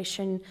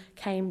situation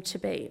came to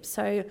be.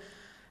 So,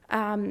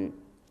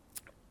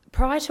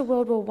 prior to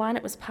World War I,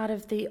 it was part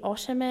of the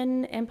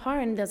Ottoman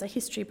Empire, and there's a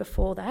history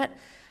before that.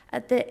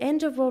 At the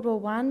end of World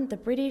War I, the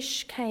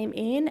British came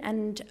in,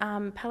 and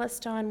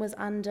Palestine was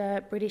under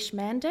British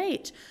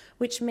mandate,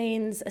 which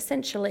means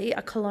essentially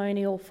a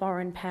colonial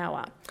foreign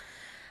power.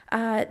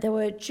 There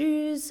were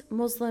Jews,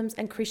 Muslims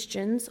and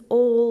Christians,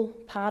 all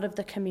part of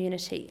the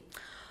community.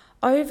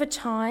 Over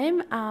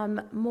time,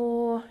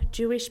 more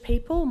Jewish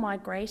people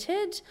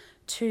migrated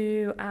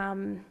to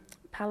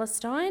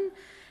Palestine,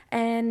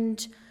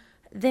 and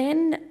then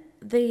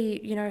the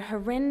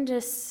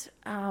horrendous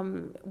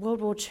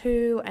World War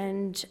II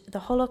and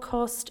the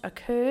Holocaust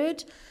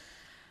occurred.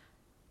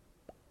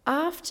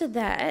 After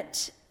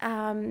that,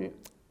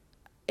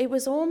 it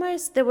was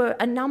almost, there were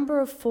a number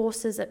of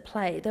forces at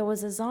play. There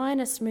was a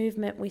Zionist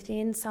movement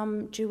within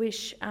some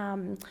Jewish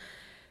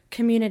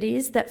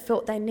communities that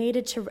felt they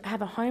needed to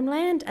have a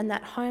homeland, and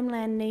that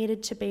homeland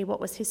needed to be what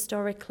was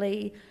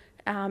historically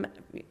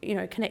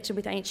connected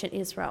with ancient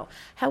Israel.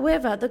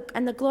 However,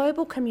 the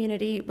global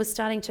community was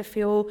starting to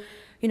feel,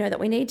 that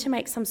we need to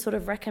make some sort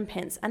of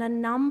recompense, and a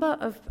number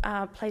of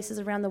places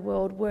around the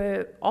world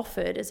were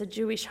offered as a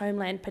Jewish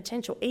homeland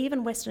potential,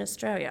 even Western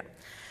Australia,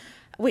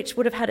 which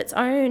would have had its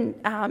own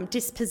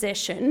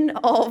dispossession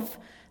of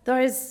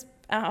those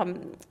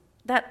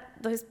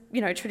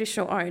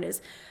traditional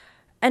owners.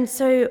 And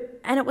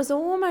it was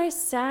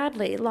almost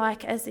sadly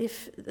like as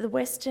if the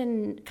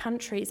Western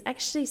countries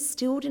actually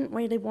still didn't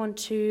really want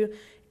to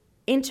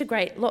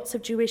integrate lots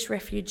of Jewish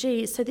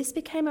refugees, so this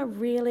became a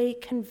really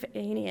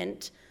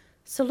convenient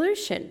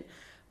solution.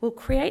 We'll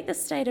create the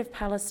state of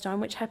Palestine,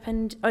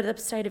 or the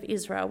state of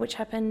Israel, which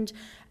happened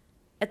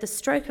at the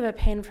stroke of a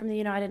pen from the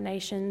United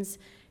Nations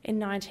in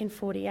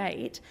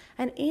 1948,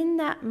 and in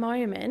that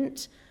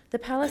moment, the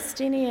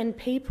Palestinian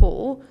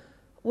people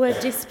were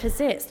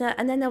dispossessed.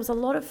 And then there was a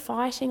lot of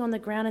fighting on the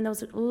ground, and there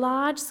was a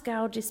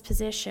large-scale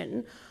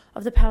dispossession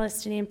of the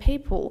Palestinian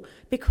people,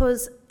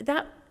 because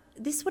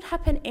this would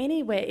happen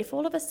anywhere. If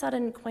all of a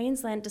sudden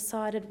Queensland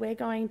decided we're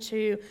going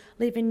to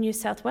live in New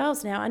South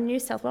Wales now, and New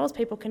South Wales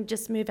people can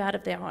just move out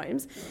of their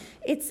homes,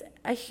 it's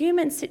a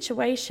human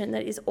situation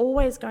that is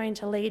always going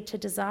to lead to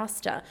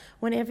disaster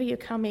whenever you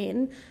come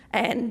in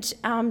and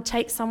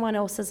take someone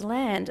else's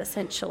land,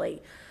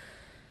 essentially.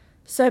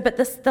 But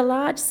the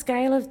large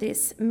scale of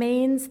this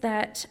means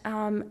that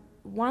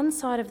one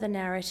side of the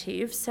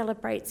narrative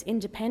celebrates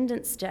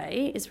Independence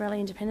Day, Israeli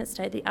Independence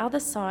Day. The other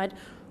side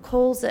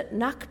calls it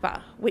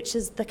Nakba, which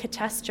is the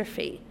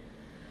catastrophe.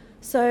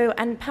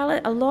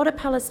 A lot of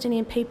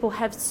Palestinian people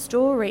have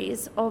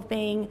stories of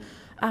being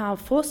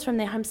forced from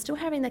their homes, still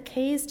having the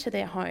keys to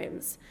their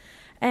homes.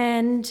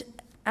 And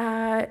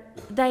I'm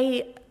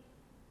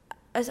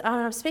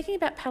speaking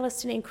about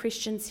Palestinian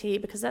Christians here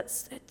because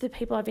that's the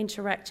people I've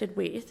interacted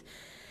with.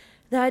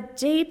 They're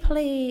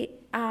deeply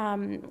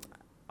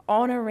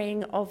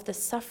honouring of the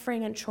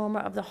suffering and trauma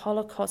of the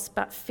Holocaust,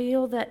 but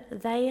feel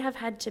that they have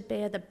had to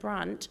bear the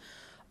brunt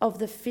of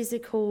the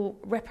physical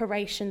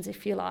reparations,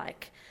 if you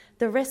like.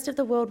 The rest of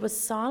the world was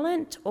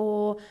silent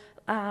or,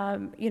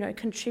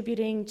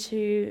 contributing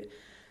to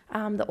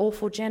the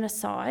awful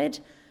genocide,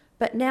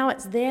 but now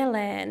it's their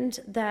land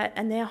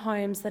and their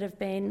homes that have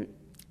been.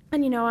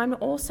 And, I'm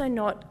also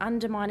not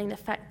undermining the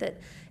fact that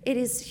it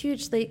is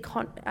hugely,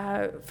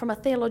 from a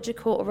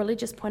theological or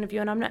religious point of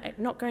view, and I'm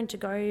not going to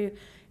go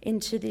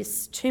into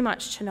this too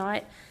much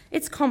tonight,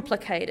 it's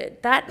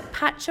complicated. That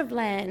patch of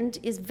land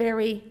is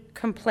very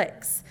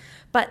complex.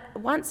 But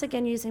once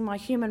again, using my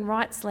human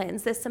rights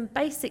lens, there's some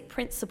basic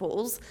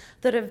principles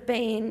that have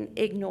been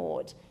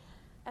ignored.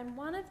 And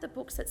one of the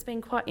books that's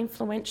been quite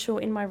influential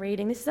in my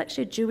reading, this is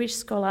actually a Jewish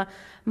scholar,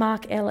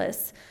 Mark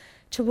Ellis,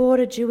 Toward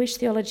a Jewish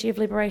Theology of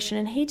Liberation,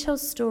 and he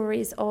tells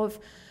stories of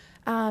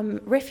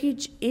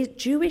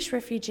Jewish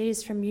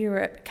refugees from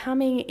Europe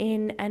coming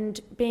in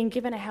and being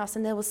given a house,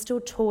 and there were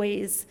still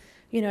toys,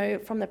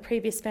 from the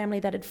previous family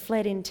that had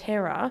fled in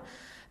terror,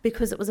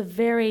 because it was a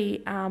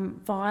very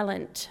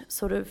violent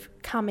sort of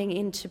coming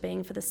into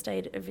being for the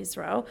state of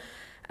Israel.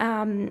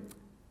 And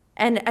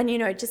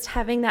just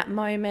having that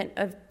moment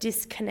of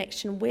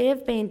disconnection.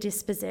 We've been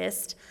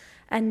dispossessed,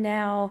 and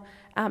now,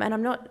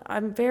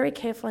 I'm very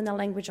careful in the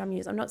language I'm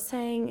using. I'm not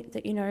saying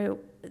that,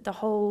 the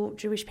whole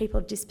Jewish people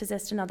have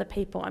dispossessed another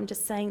people. I'm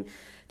just saying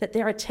that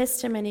there are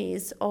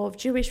testimonies of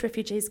Jewish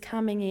refugees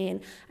coming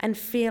in and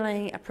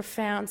feeling a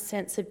profound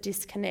sense of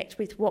disconnect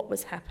with what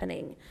was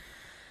happening.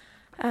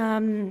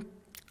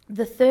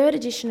 The third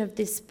edition of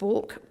this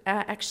book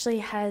actually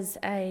has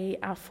a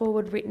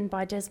foreword written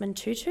by Desmond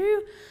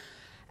Tutu,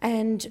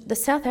 and the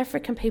South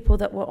African people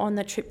that were on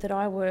the trip that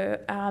I were,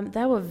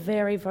 they were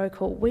very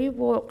vocal. We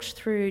walked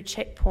through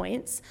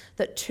checkpoints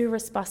that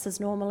tourist buses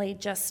normally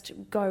just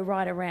go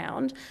right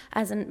around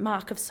as a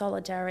mark of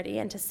solidarity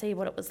and to see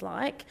what it was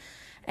like.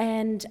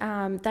 And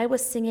they were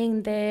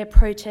singing their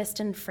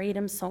protest and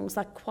freedom songs,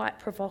 like quite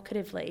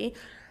provocatively.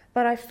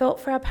 But I felt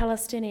for our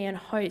Palestinian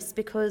hosts,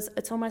 because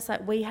it's almost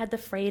like we had the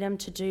freedom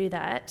to do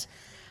that,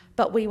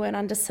 but we weren't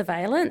under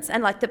surveillance.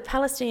 And like the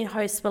Palestinian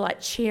hosts were like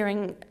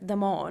cheering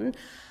them on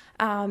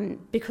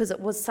because it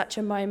was such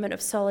a moment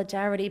of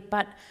solidarity.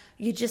 But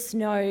you just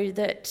know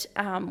that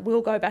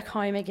we'll go back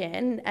home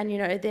again, and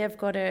they've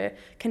got to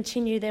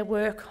continue their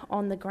work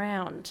on the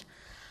ground.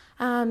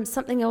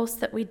 Something else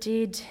that we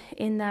did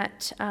in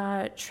that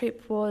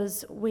trip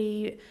was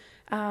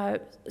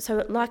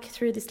so like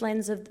through this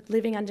lens of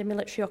living under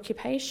military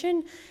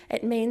occupation,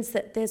 it means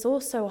that there's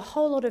also a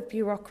whole lot of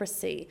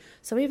bureaucracy.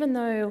 So even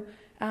though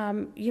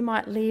you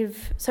might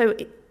live... So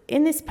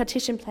in this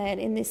partition plan,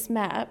 in this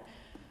map,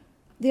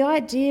 the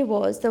idea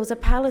was there was a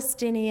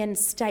Palestinian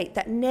state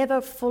that never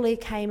fully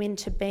came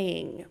into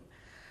being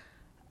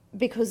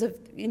because of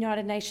the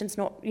United Nations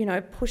not,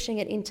 pushing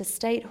it into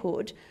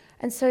statehood.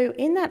 And so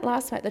in that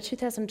last map, the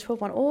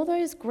 2012 one, all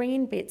those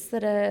green bits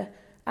that are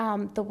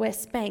the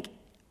West Bank,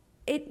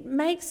 it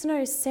makes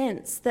no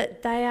sense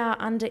that they are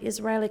under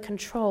Israeli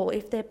control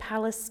if they're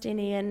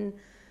Palestinian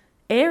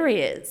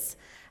areas.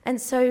 And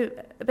so,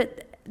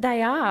 but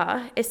they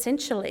are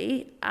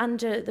essentially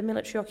under the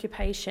military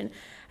occupation.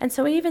 And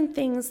so even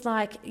things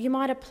like you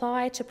might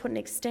apply to put an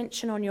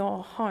extension on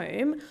your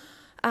home,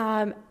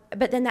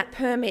 but then that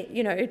permit,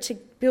 to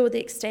build the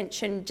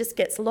extension just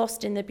gets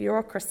lost in the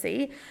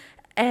bureaucracy.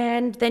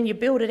 And then you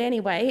build it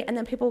anyway, and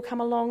then people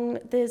come along,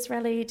 the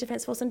Israeli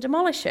Defence Force, and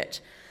demolish it.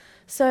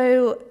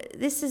 So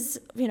this is,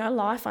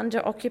 life under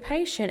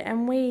occupation,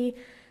 and we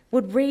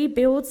would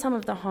rebuild some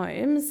of the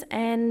homes,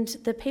 and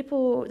the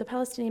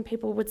Palestinian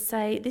people would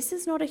say, this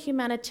is not a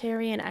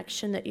humanitarian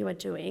action that you are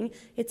doing,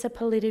 it's a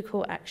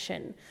political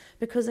action,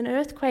 because an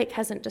earthquake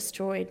hasn't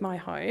destroyed my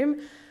home,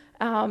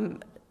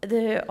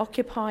 the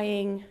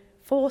occupying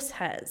force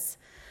has.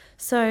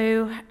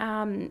 So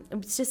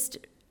it's just...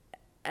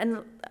 And,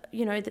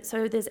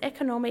 so there's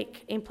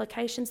economic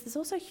implications. There's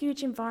also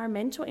huge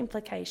environmental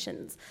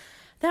implications.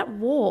 That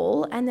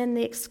wall and then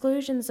the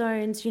exclusion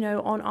zones,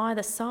 on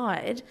either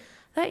side,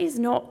 that is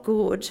not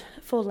good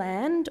for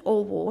land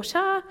or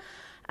water.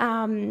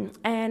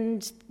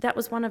 And that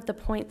was one of the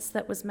points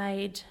that was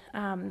made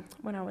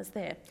when I was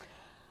there.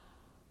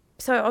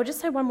 So I'll just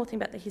say one more thing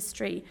about the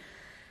history.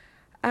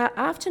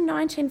 After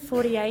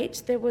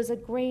 1948, there was a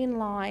green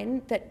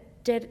line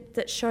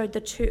that showed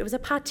the two. It was a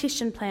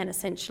partition plan,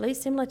 essentially,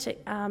 similar to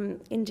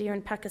India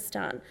and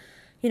Pakistan.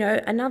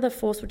 Another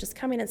force would just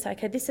come in and say,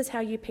 okay, this is how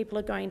you people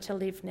are going to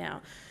live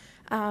now.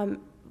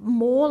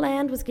 More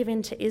land was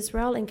given to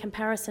Israel in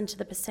comparison to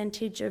the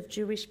percentage of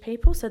Jewish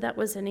people, so that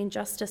was an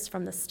injustice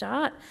from the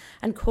start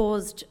and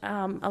caused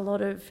a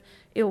lot of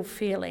ill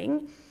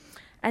feeling.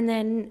 And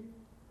then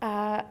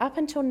up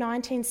until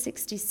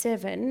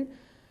 1967,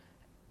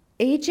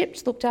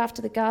 Egypt looked after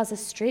the Gaza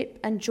Strip,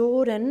 and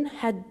Jordan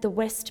had the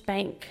West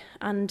Bank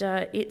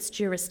under its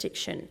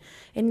jurisdiction.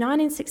 In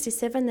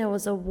 1967, there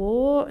was a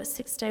war, a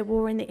six-day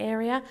war in the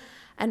area,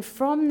 and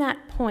from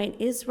that point,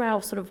 Israel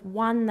sort of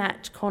won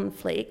that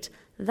conflict.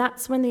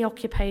 That's when the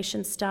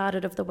occupation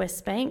started of the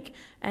West Bank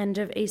and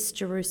of East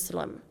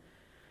Jerusalem.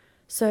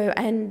 So,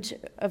 and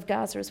of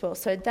Gaza as well.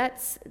 So that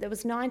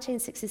was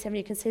 1967.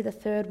 You can see the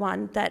third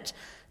one, that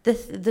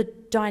the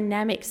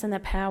dynamics and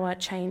the power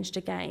changed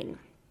again.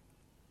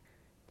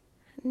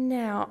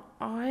 Now,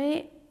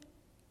 I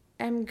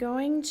am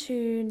going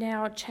to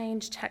now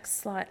change tack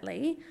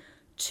slightly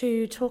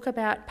to talk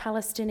about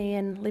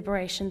Palestinian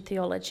liberation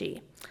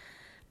theology.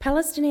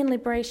 Palestinian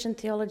liberation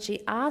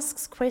theology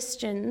asks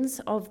questions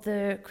of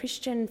the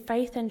Christian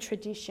faith and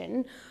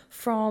tradition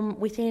from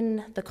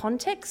within the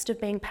context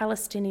of being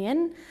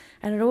Palestinian,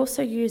 and it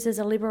also uses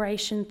a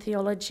liberation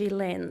theology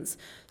lens.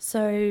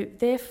 So,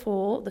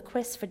 therefore, the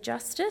quest for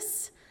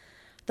justice,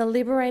 the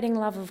liberating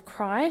love of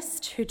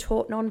Christ, who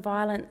taught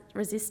non-violent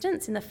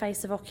resistance in the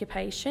face of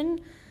occupation,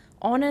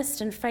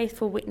 honest and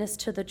faithful witness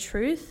to the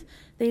truth.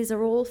 These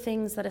are all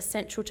things that are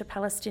central to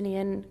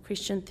Palestinian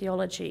Christian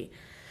theology.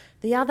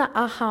 The other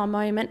aha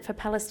moment for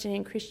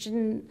Palestinian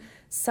Christians,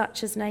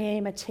 such as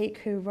Naeem Atik,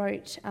 who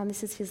wrote,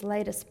 this is his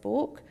latest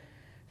book,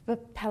 The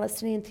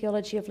Palestinian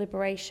Theology of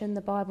Liberation,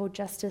 the Bible,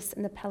 Justice,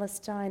 and the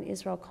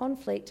Palestine-Israel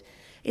Conflict,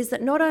 is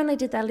that not only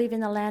did they live in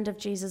the land of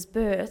Jesus'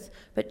 birth,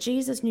 but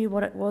Jesus knew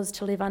what it was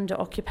to live under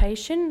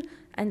occupation,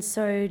 and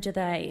so do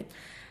they.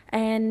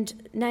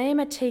 And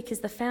Naeem Atik is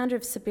the founder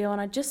of Sabeel, and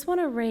I just want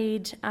to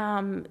read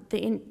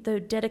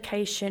the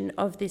dedication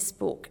of this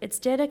book. It's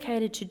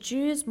dedicated to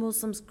Jews,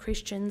 Muslims,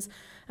 Christians,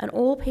 and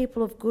all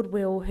people of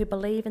goodwill who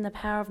believe in the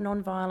power of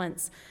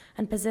non-violence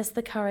and possess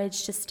the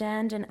courage to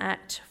stand and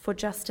act for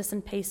justice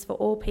and peace for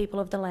all people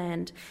of the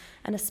land,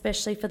 and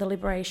especially for the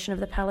liberation of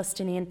the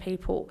Palestinian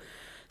people.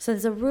 So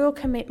there's a real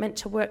commitment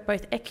to work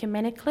both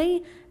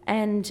ecumenically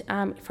and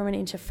from an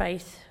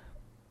interfaith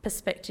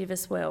perspective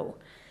as well.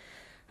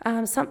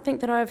 Something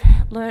that I've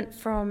learnt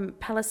from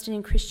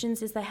Palestinian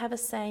Christians is they have a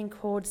saying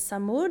called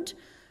samud,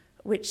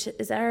 which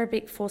is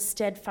Arabic for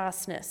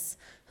steadfastness.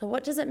 So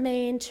what does it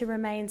mean to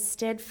remain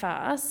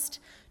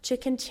steadfast, to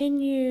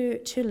continue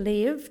to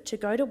live, to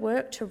go to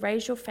work, to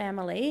raise your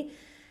family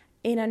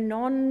in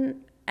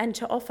and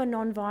to offer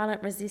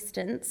non-violent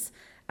resistance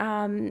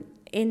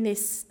in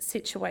this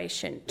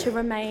situation, to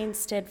remain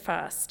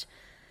steadfast.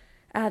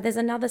 There's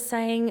another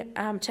saying,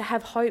 to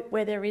have hope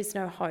where there is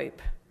no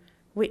hope,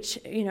 which,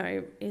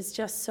 is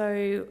just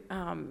so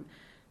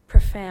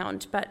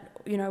profound. But,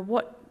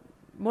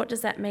 what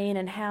does that mean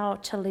and how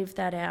to live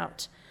that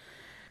out?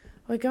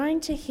 We're going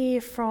to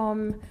hear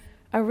from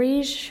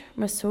Arij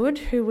Masood,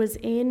 who was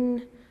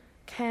in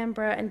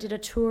Canberra and did a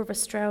tour of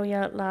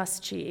Australia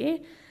last year.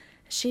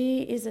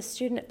 She is a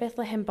student at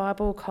Bethlehem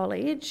Bible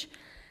College,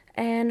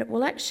 and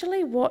we'll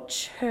actually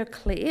watch her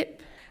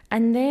clip,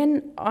 and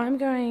then I'm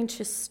going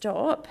to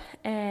stop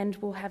and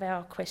we'll have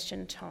our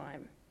question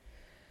time.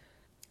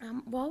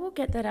 While we'll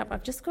get that up,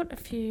 I've just got a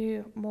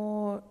few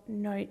more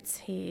notes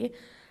here.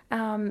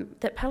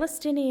 That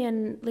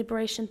Palestinian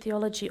liberation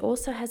theology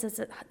also has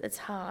at its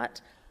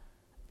heart,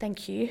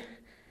 thank you,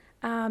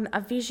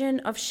 a vision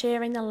of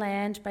sharing the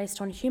land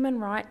based on human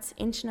rights,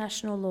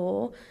 international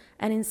law,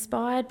 and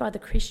inspired by the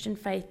Christian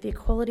faith, the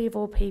equality of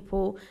all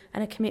people,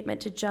 and a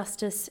commitment to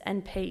justice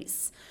and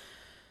peace.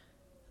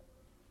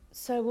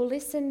 So we'll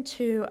listen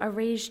to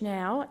Arij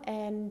now,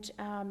 and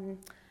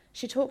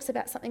she talks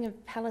about something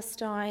of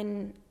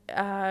Palestine,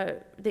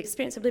 the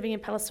experience of living in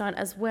Palestine,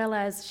 as well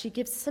as she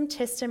gives some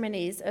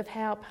testimonies of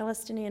how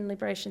Palestinian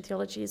liberation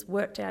theology is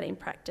worked out in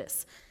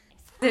practice.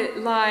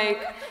 I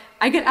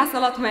get asked a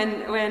lot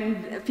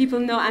when people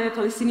know I'm a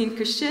Palestinian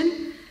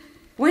Christian,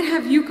 when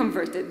have you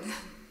converted?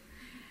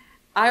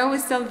 I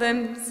always tell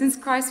them, since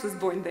Christ was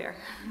born there.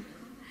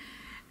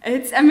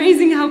 It's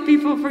amazing how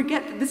people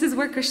forget that this is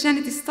where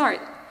Christianity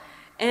starts.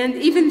 And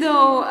even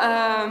though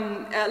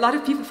a lot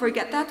of people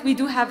forget that, we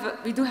do have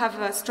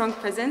a strong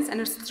presence and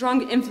a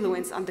strong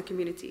influence on the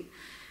community.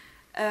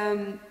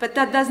 But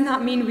that does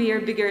not mean we are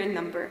bigger in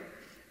number.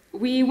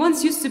 We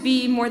once used to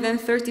be more than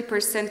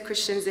 30%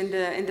 Christians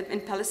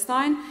in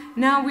Palestine.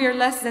 Now we are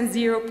less than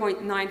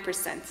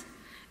 0.9%.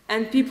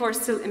 And people are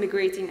still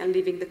immigrating and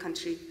leaving the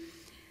country.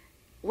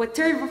 What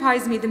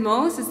terrifies me the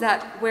most is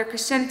that where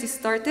Christianity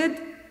started,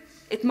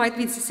 it might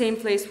be the same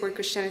place where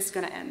Christianity is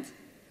going to end.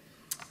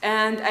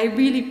 And I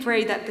really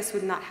pray that this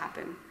would not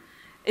happen.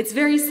 It's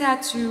very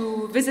sad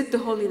to visit the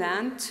Holy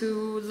Land,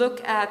 to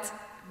look at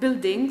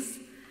buildings,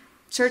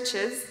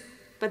 churches,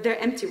 but they're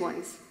empty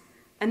ones,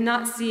 and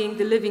not seeing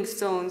the living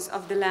stones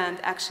of the land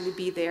actually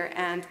be there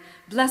and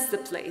bless the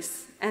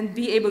place and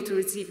be able to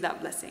receive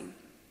that blessing.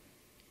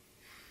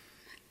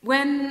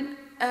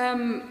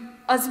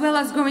 As well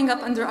as growing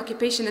up under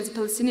occupation as a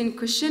Palestinian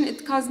Christian,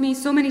 it caused me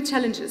so many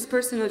challenges,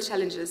 personal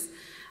challenges.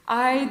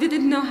 I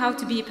didn't know how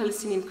to be a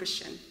Palestinian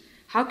Christian.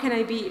 How can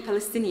I be a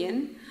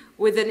Palestinian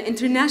with an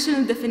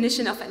international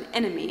definition of an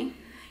enemy,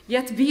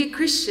 yet be a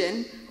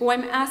Christian who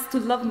I'm asked to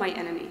love my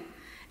enemy?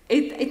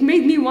 It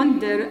made me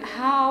wonder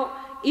how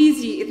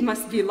easy it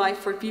must be life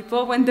for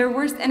people when their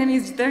worst enemy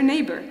is their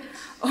neighbor,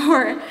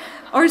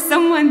 or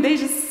someone they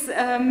just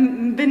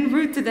been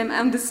rude to them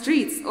on the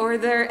streets, or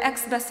their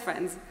ex-best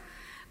friends.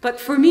 But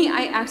for me,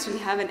 I actually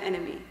have an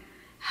enemy.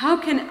 How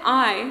can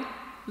I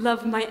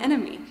love my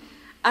enemy?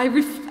 I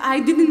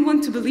didn't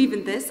want to believe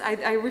in this.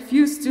 I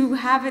refused to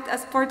have it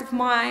as part of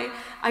my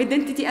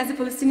identity as a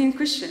Palestinian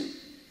Christian.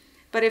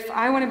 But if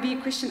I want to be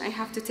a Christian, I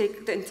have to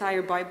take the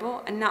entire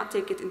Bible and not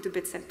take it into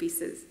bits and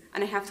pieces.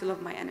 And I have to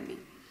love my enemy.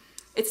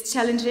 It's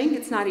challenging,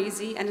 it's not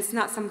easy, and it's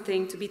not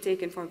something to be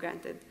taken for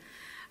granted.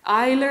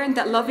 I learned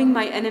that loving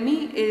my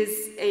enemy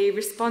is a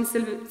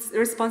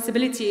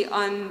responsibility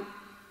on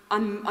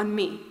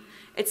me.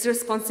 It's a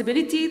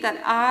responsibility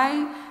that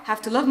I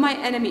have to love my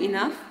enemy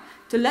enough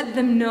to let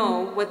them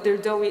know what they're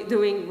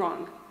doing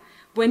wrong.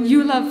 When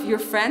you love your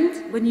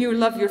friend, when you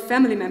love your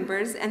family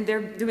members and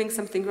they're doing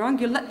something wrong,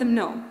 you let them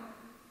know.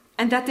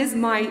 And that is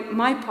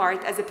my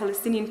part as a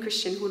Palestinian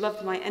Christian who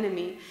loved my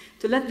enemy,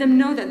 to let them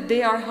know that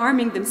they are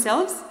harming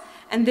themselves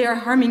and they are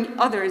harming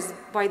others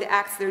by the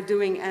acts they're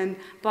doing and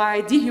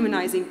by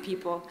dehumanizing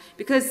people,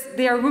 because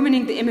they are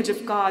ruining the image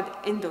of God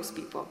in those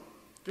people,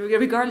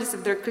 regardless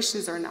if they're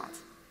Christians or not.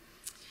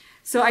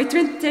 So I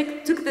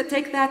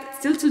take that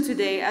still till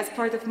today as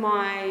part of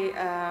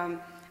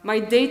my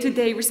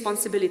day-to-day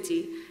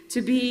responsibility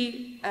to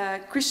be a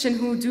Christian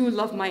who do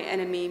love my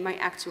enemy, my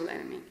actual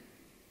enemy.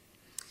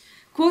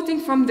 Quoting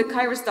from the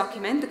Kairos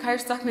document, the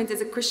Kairos document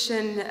is a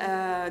Christian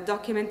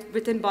document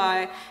written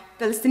by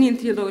Palestinian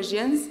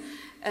theologians.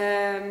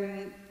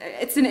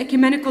 It's an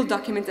ecumenical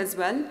document as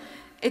well.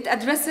 It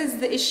addresses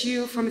the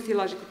issue from a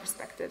theological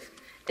perspective.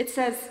 It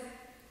says,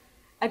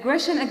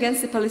 aggression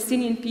against the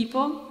Palestinian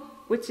people,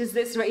 which is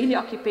the Israeli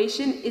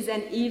occupation, is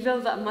an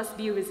evil that must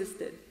be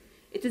resisted.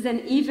 It is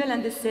an evil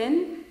and a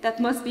sin that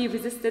must be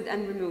resisted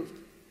and removed.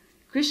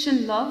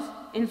 Christian love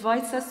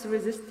invites us to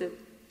resist it.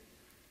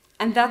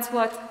 And that's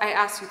what I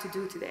ask you to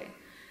do today.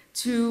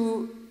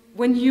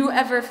 When you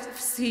ever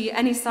see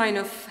any sign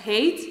of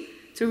hate,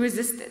 to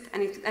resist it.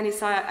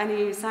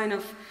 Any sign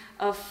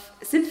of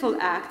sinful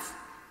acts,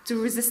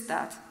 to resist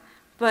that.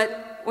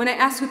 But when I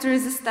ask you to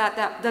resist that,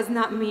 that does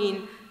not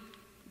mean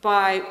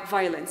by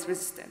violence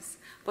resistance,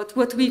 but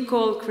what we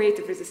call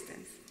creative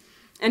resistance.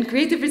 And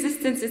creative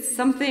resistance is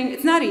something,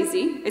 it's not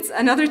easy, it's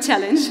another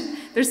challenge.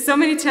 There's so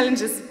many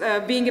challenges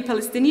being a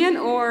Palestinian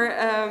or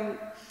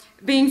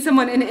being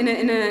someone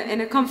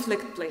in a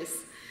conflict place.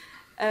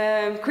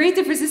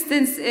 Creative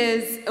resistance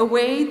is a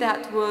way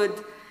that would,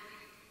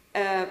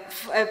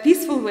 a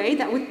peaceful way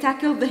that would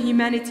tackle the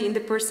humanity in the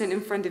person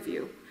in front of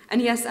you.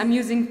 And yes, I'm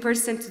using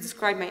person to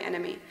describe my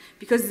enemy,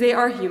 because they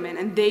are human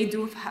and they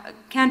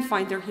can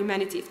find their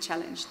humanity if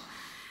challenged.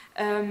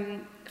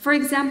 For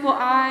example,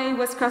 I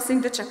was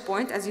crossing the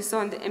checkpoint. As you saw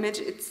in the image,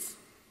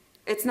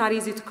 it's not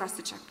easy to cross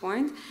the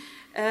checkpoint.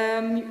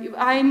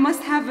 I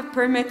must have a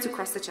permit to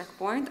cross the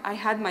checkpoint. I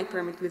had my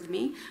permit with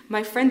me.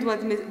 My friend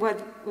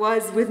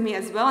was with me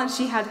as well, and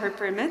she had her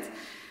permit.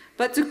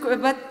 But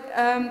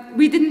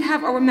we didn't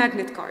have our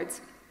magnet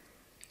cards.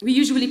 We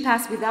usually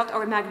pass without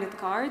our magnet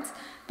cards,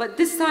 but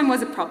this time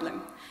was a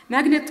problem.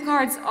 Magnet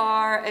cards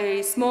are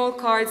small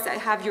cards that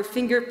have your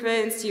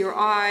fingerprints, your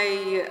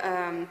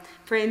eye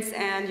prints,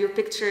 and your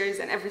pictures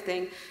and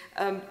everything.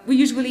 We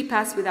usually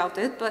pass without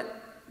it, but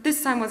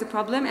this time was a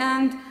problem,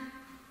 and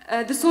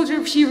the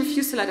soldier, she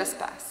refused to let us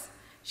pass.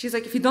 She's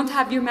like, if you don't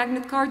have your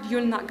magnet card,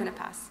 you're not gonna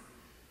pass.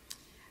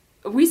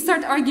 We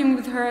start arguing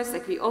with her, it's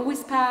like, we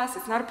always pass,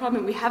 it's not a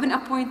problem, we have an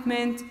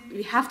appointment,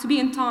 we have to be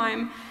in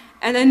time,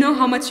 and I know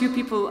how much you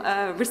people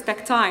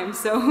respect time,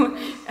 so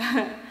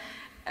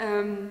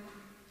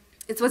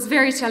it was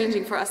very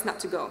challenging for us not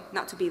to go,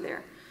 not to be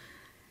there.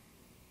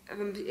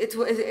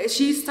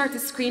 She started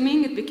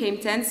screaming, it became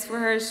tense for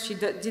her, she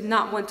did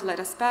not want to let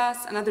us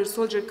pass. Another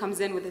soldier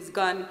comes in with his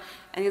gun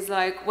and he's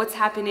like, what's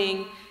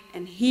happening?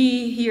 And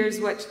he hears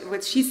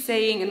what she's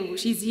saying and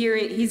he's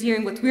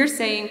hearing what we're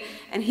saying,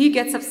 and he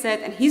gets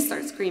upset and he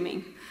starts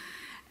screaming.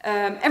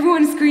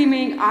 Everyone's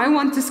screaming, I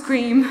want to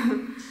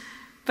scream.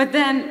 But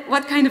then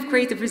what kind of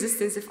creative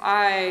resistance if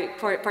I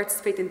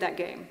participate in that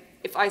game,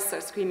 if I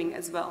start screaming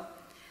as well?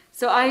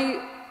 So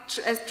I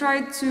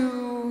tried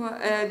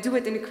to do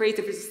it in a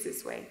creative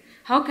resistance way.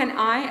 How can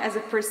I, as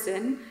a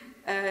person,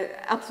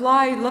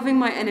 apply loving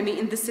my enemy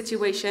in this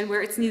situation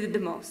where it's needed the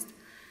most?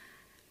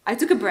 I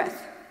took a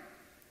breath,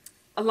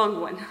 a long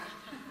one.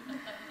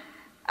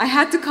 I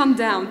had to calm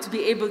down to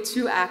be able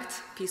to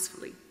act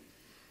peacefully.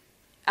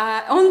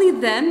 Only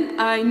then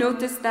I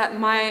noticed that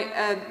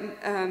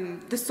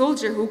the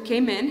soldier who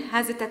came in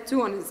has a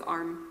tattoo on his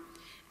arm.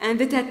 And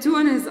the tattoo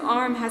on his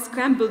arm has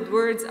scrambled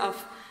words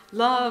of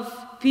love,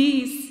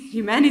 peace,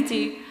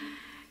 humanity.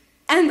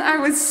 And I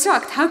was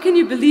shocked. How can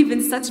you believe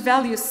in such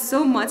values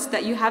so much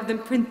that you have them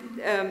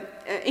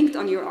inked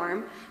on your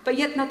arm, but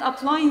yet not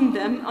applying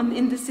them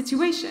in this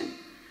situation?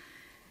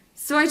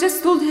 So I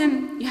just told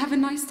him, you have a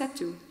nice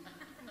tattoo.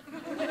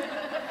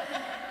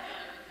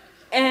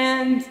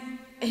 And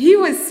he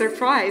was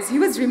surprised. He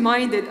was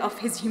reminded of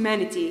his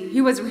humanity.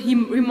 He was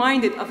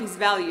reminded of his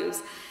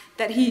values,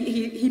 that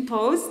he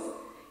posed.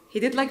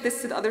 He did like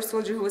this to the other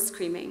soldier who was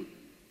screaming.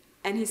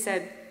 And he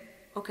said,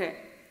 okay,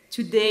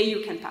 today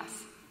you can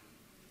pass.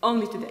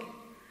 Only today.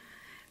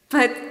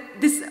 But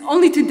this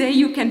only today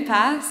you can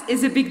pass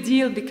is a big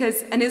deal,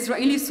 because an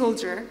Israeli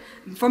soldier,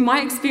 from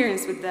my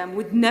experience with them,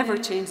 would never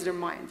change their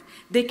mind.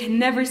 They can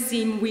never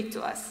seem weak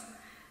to us.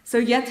 So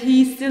yet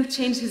he still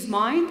changed his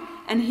mind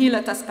and he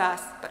let us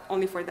pass, but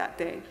only for that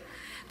day.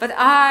 But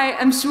I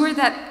am sure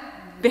that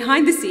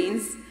behind the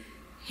scenes,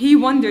 he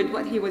wondered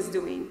what he was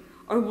doing,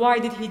 or why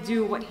did he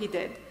do what he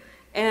did,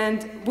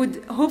 and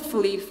would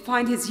hopefully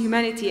find his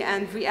humanity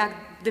and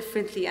react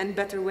differently and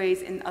better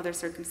ways in other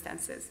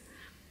circumstances.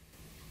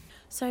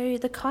 So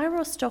the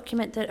Kairos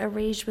document that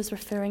Arij was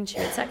referring to,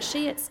 it's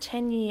actually its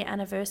 10-year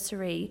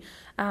anniversary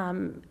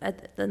in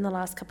the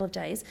last couple of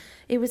days.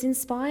 It was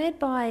inspired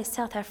by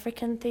South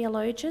African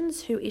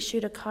theologians who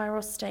issued a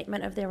Kairos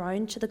statement of their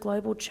own to the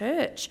global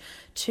church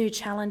to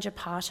challenge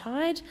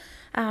apartheid.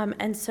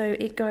 And so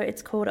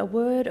it's called A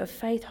Word of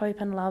Faith, Hope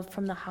and Love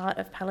from the Heart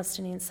of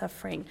Palestinian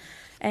Suffering.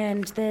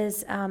 And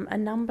there's a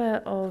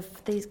number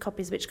of these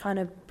copies which kind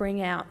of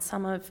bring out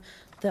some of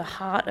the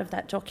heart of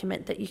that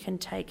document that you can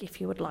take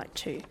if you would like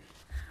to.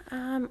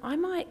 I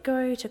might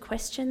go to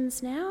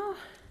questions now.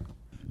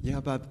 Yeah,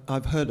 but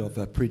I've heard of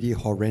pretty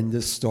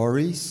horrendous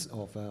stories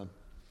of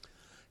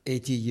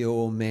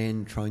 80-year-old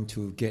man trying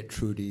to get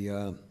through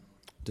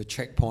the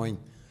checkpoint,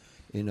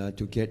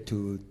 to get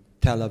to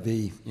Tel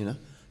Aviv,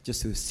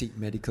 just to seek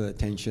medical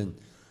attention.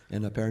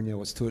 And apparently I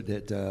was told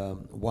that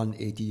one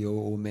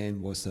 80-year-old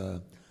man was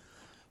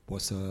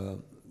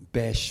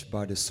bashed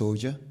by the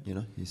soldier.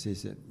 He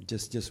says that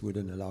just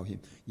wouldn't allow him,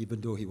 even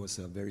though he was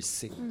very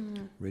sick,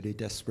 really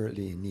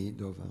desperately in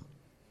need of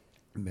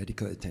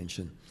medical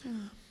attention.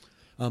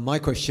 My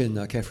question,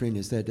 Catherine,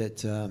 is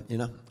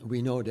that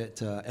we know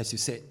that, as you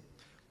said,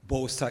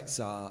 both sides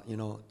are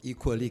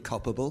equally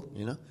culpable.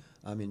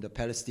 I mean the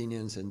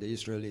Palestinians and the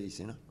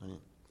Israelis.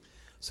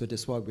 So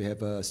that's why we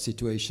have a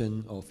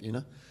situation of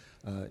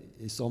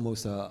it's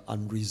almost an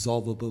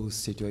unresolvable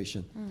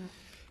situation.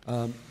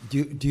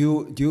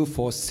 Do you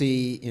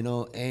foresee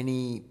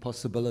any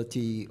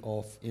possibility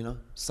of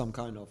some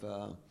kind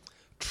of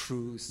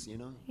truce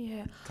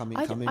coming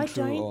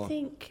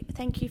through?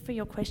 Thank you for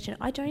your question.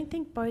 I don't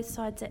think both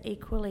sides are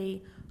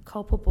equally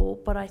culpable,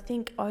 but I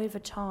think over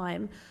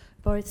time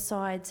both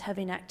sides have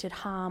enacted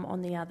harm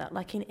on the other.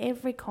 Like in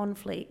every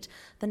conflict,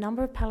 the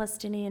number of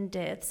Palestinian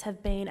deaths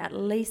have been at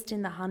least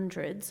in the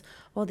hundreds,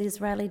 while the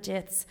Israeli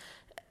deaths,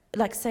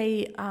 like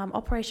say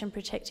Operation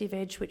Protective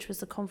Edge, which was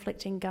the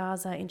conflict in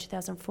Gaza in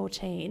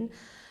 2014,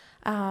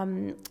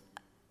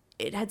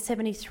 it had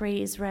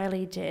 73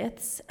 Israeli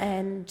deaths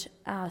and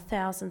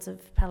thousands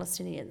of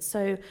Palestinians.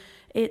 So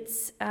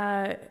it's...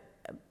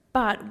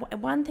 But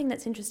one thing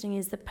that's interesting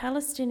is the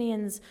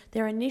Palestinians,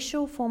 their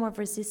initial form of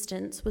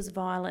resistance was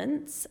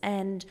violence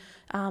and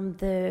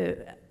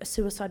the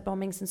suicide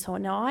bombings and so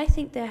on. Now, I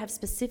think they have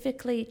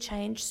specifically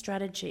changed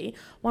strategy,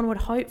 one would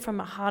hope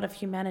from a heart of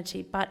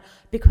humanity, but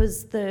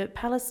because the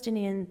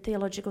Palestinian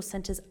theological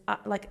centres,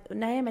 like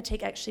Nahum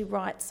Atik actually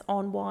writes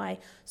on why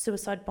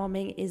suicide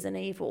bombing is an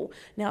evil.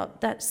 Now,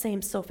 that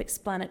seems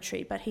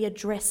self-explanatory, but he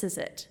addresses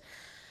it.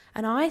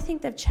 And I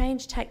think they've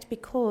changed tact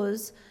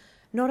because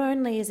not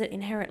only is it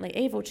inherently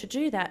evil to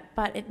do that,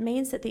 but it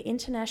means that the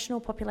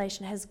international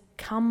population has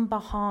come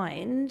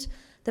behind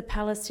the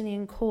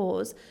Palestinian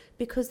cause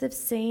because they've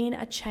seen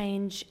a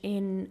change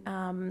in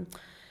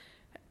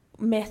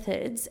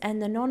methods and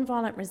the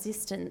non-violent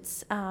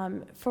resistance.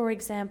 For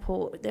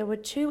example, there were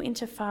 2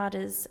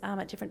 intifadas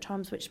at different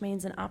times, which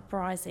means an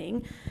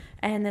uprising,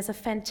 and there's a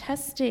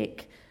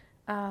fantastic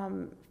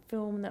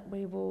film that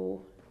we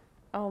will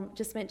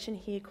just mention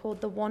here called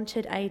The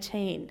Wanted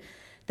 18,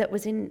 that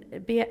was in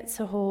Biat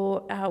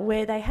Sahor,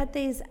 where they had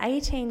these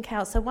 18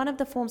 cows. So one of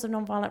the forms of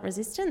non-violent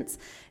resistance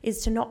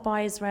is to not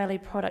buy Israeli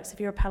products if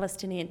you're a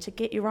Palestinian, to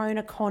get your own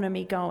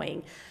economy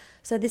going.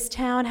 So this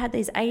town had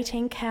these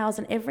 18 cows,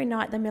 and every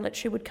night the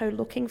military would go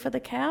looking for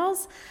the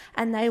cows,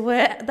 and they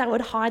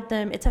would hide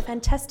them. It's a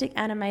fantastic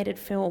animated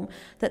film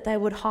that they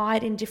would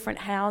hide in different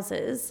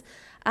houses,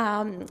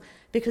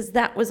 because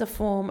that was a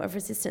form of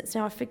resistance.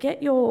 Now, I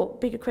forget your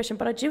bigger question,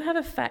 but I do have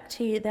a fact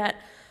here that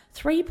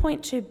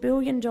 $3.2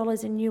 billion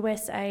in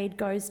US aid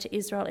goes to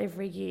Israel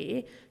every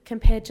year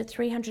compared to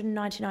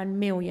 $399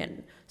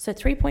 million. So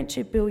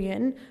 $3.2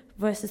 billion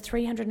versus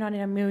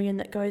 $399 million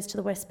that goes to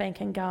the West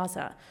Bank and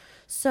Gaza.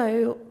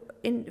 So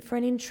for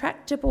an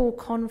intractable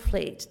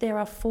conflict, there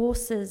are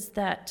forces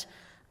that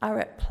are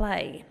at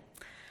play.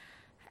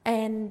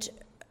 And,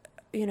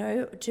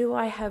 do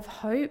I have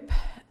hope?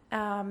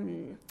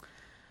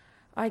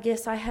 I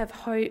guess I have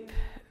hope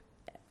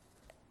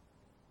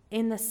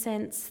in the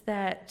sense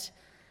that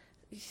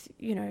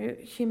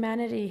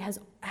humanity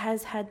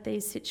has had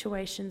these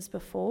situations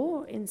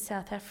before in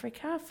South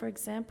Africa, for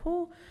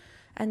example,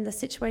 and the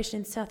situation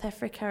in South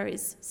Africa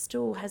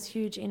still has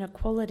huge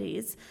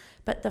inequalities,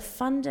 but the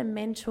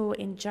fundamental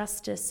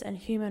injustice and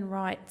human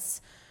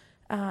rights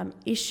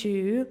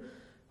issue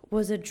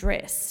was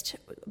addressed,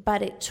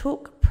 but it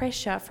took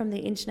pressure from the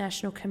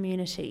international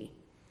community.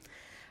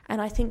 And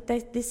I think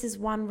that this is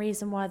one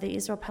reason why the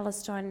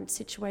Israel-Palestine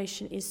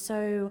situation is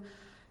so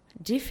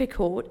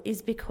difficult,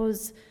 is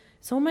because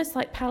it's almost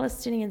like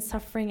Palestinian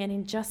suffering and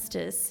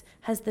injustice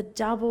has the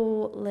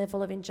double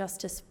level of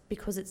injustice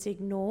because it's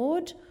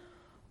ignored,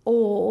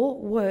 or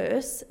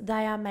worse,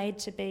 they are made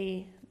to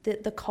be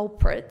the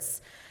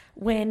culprits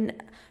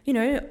when,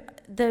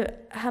 the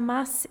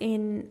Hamas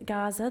in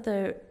Gaza,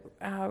 the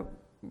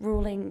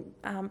ruling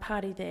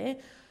party there,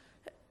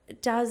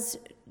 does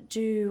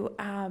do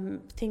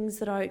things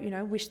that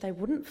I, wish they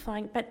wouldn't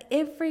fly, but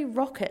every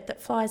rocket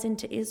that flies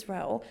into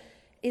Israel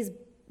is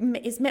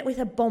met with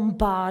a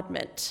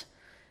bombardment.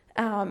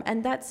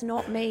 And that's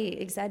not me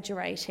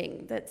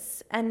exaggerating.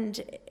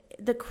 And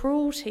the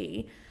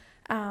cruelty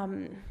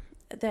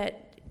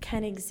that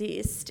can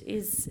exist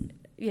is,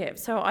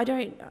 so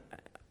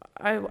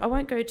I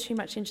won't go too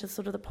much into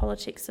sort of the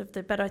politics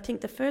but I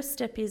think the first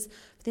step is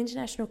for the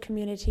international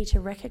community to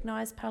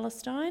recognise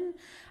Palestine,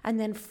 and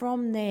then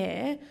from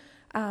there,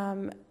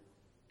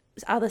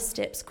 other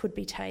steps could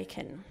be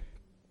taken.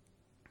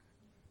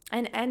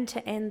 And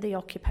to end the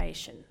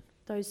occupation.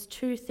 Those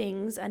two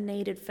things are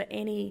needed for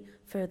any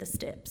further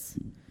steps.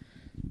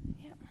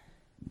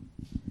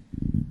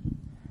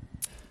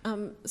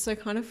 So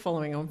kind of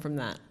following on from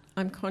that,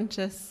 I'm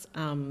conscious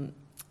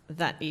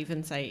that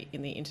even, say,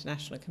 in the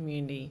international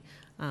community,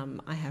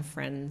 I have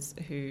friends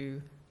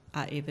who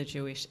are either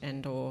Jewish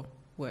and or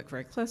work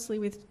very closely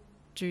with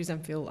Jews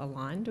and feel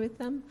aligned with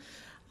them.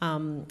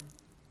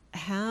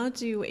 How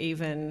do you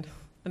even,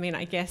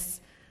 I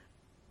guess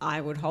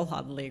I would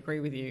wholeheartedly agree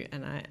with you,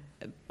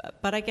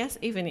 but I guess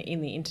even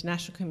in the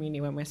international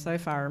community, when we're so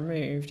far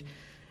removed,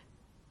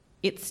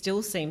 it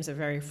still seems a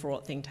very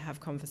fraught thing to have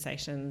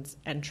conversations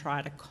and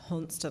try to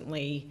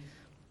constantly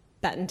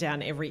batten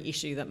down every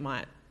issue that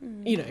might,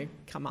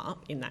 come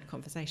up in that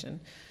conversation.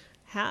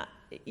 How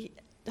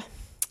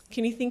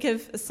can you think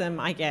of some,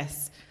 I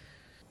guess,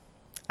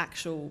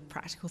 actual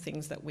practical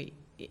things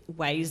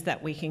ways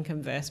that we can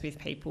converse with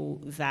people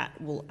that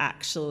will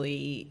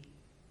actually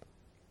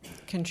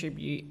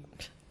contribute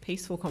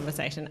peaceful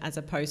conversation, as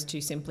opposed to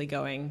simply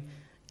going,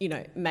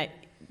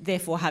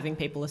 therefore having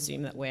people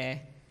assume that we're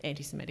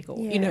anti-Semitic or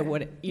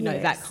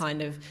that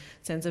kind of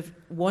sense of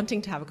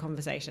wanting to have a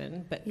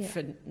conversation, but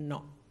for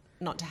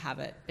not to have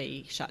it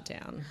be shut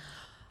down.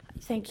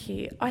 Thank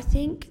you. I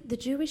think the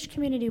Jewish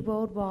community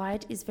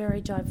worldwide is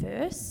very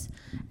diverse,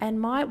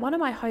 and one of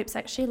my hopes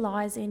actually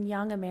lies in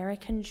young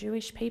American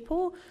Jewish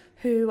people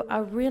who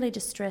are really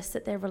distressed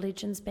that their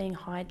religion's being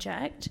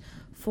hijacked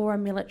for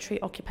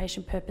military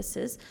occupation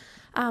purposes.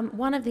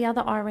 One of the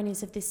other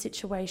ironies of this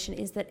situation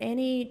is that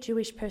any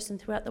Jewish person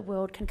throughout the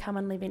world can come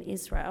and live in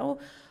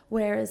Israel,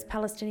 whereas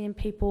Palestinian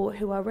people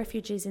who are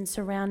refugees in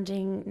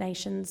surrounding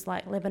nations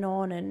like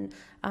Lebanon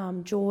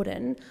and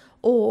Jordan,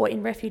 or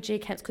in refugee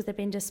camps because they've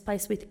been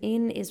displaced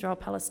within Israel,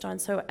 Palestine.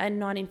 So in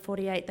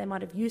 1948, they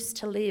might have used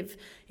to live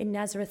in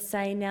Nazareth,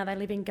 say, now they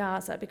live in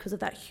Gaza because of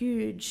that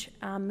huge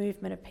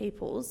movement of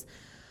peoples.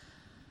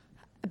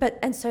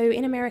 And so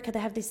in America, they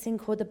have this thing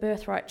called the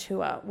Birthright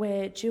Tour,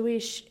 where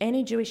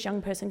any Jewish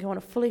young person can go on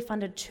a fully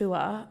funded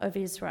tour of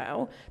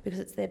Israel because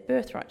it's their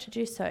birthright to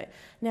do so.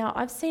 Now,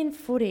 I've seen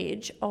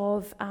footage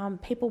of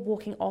people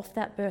walking off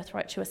that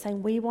Birthright Tour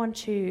saying, we want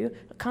to,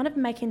 kind of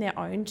making their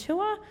own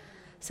tour.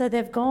 So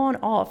they've gone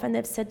off and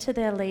they've said to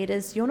their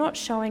leaders, you're not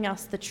showing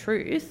us the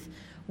truth.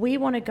 We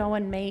want to go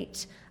and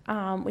meet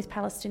with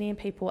Palestinian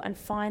people and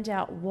find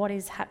out what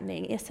is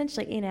happening,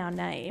 essentially in our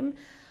name.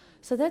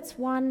 So that's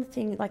one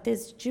thing. Like,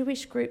 there's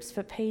Jewish Groups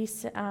for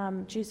Peace,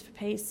 Jews for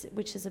Peace,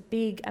 which is a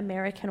big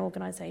American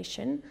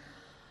organisation.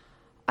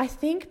 I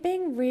think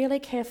being really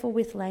careful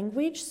with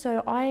language.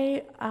 So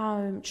I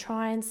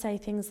try and say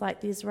things like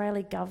the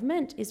Israeli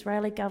government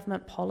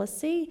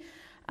policy,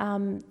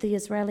 the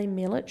Israeli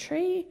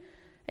military.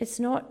 It's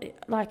not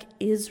like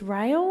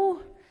Israel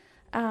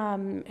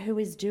who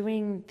is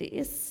doing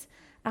this.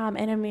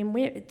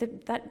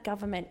 That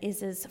government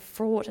is as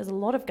fraught as a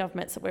lot of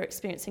governments that we're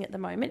experiencing at the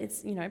moment.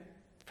 It's,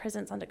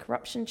 presidents under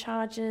corruption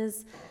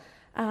charges.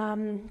 So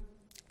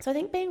I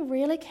think being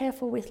really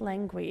careful with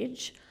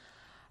language,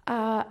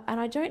 and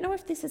I don't know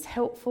if this is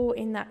helpful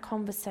in that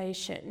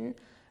conversation,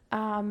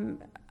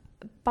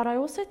 but I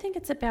also think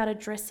it's about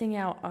addressing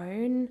our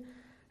own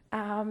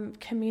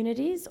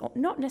communities, or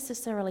not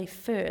necessarily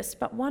first,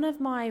 but one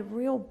of my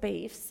real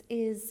beefs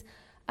is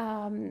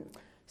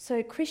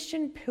so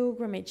Christian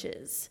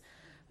pilgrimages.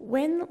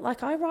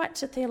 I write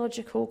to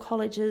theological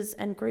colleges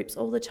and groups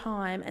all the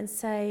time and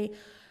say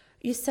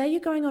you're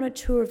going on a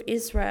tour of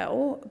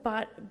Israel,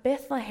 but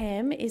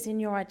Bethlehem is in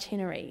your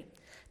itinerary.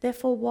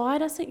 Therefore, why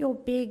doesn't your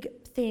big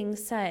thing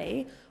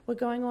say we're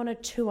going on a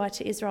tour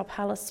to Israel,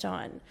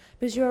 Palestine?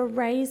 Because you're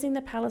erasing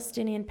the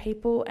Palestinian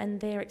people and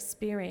their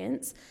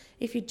experience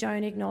if you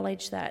don't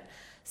acknowledge that.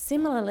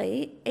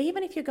 Similarly,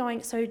 even if you're going,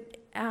 in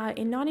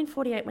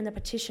 1948 when the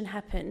petition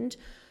happened,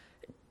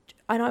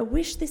 and I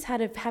wish this had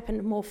have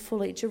happened more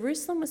fully,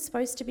 Jerusalem was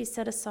supposed to be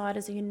set aside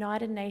as a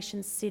United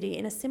Nations city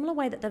in a similar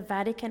way that the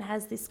Vatican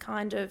has this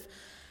kind of,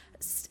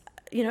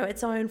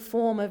 its own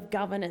form of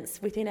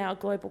governance within our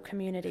global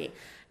community.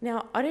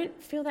 Now, I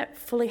don't feel that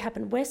fully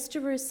happened. West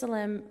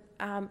Jerusalem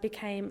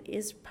became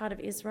part of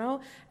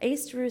Israel.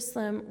 East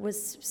Jerusalem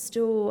was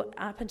still,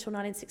 up until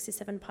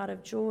 1967, part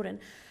of Jordan.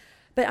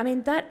 But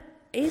that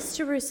East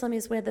Jerusalem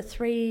is where the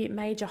three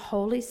major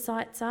holy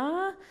sites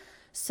are.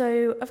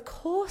 So, of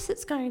course,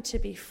 it's going to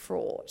be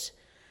fraught.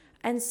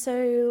 And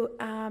so,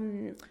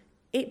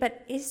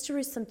 but East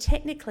Jerusalem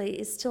technically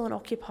is still an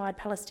occupied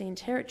Palestinian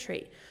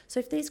territory.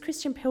 So if these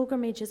Christian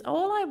pilgrimages,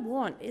 all I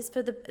want is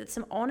for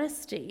some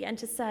honesty and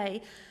to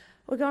say,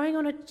 we're going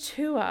on a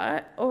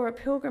tour or a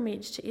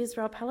pilgrimage to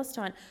Israel,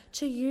 Palestine.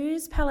 To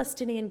use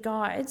Palestinian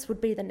guides would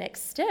be the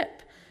next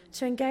step.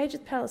 To engage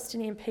with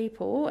Palestinian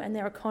people and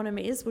their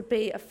economies would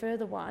be a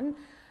further one,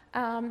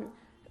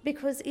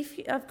 because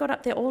I've got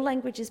up there, all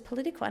language is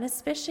political, and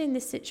especially in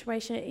this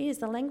situation it is.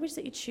 The language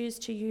that you choose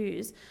to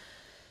use.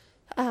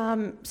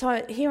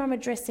 So here I'm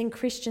addressing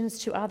Christians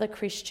to other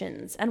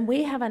Christians, and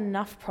we have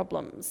enough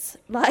problems,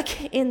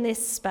 like, in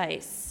this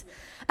space.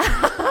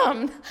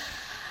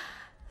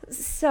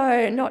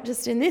 So not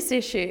just in this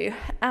issue.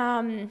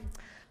 And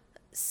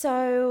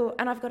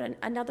I've got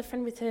another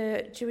friend with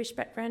a Jewish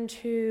background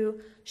who,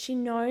 she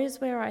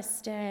knows where I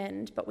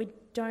stand, but we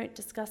don't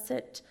discuss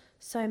it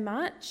so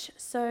much.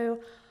 So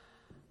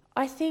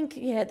I think,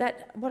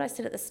 that what I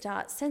said at the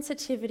start,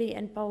 sensitivity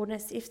and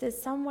boldness, if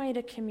there's some way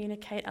to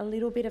communicate a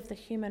little bit of the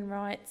human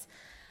rights,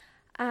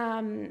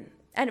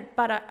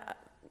 but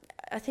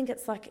I think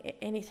it's like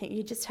anything,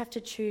 you just have to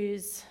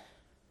choose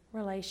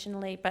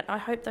relationally, but I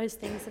hope those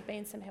things have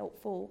been some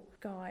helpful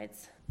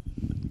guides.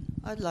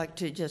 I'd like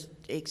to just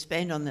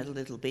expand on that a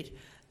little bit.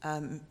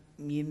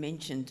 You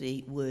mentioned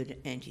the word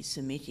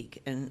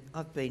anti-Semitic, and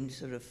I've been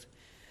sort of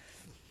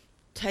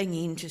taking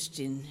interest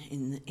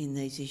in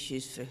these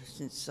issues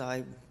since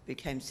I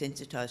became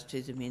sensitised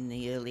to them in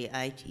the early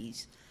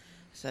 80s,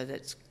 so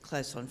that's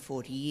close on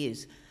 40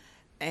 years.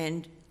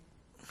 And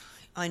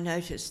I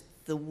noticed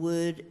the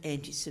word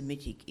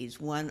anti-Semitic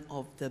is one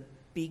of the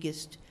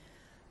biggest,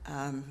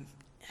 some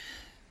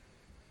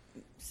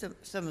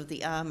of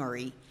the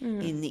armoury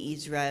in the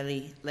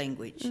Israeli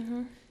language.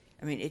 Mm-hmm.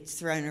 I mean, it's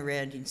thrown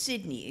around in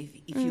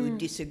Sydney if you would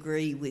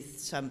disagree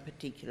with some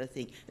particular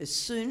thing. As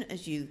soon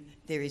as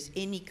there is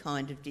any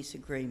kind of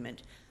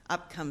disagreement,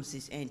 up comes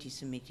this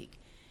anti-Semitic.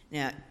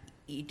 Now,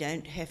 you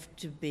don't have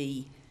to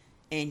be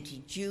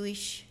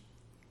anti-Jewish,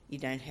 you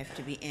don't have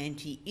to be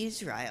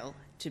anti-Israel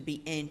to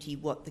be anti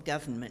what the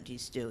government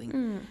is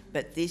doing.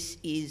 But this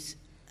is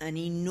an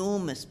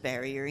enormous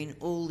barrier in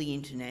all the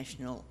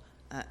international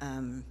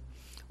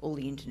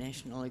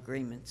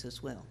agreements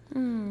as well.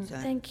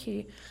 Thank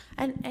you.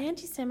 And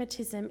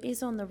anti-Semitism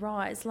is on the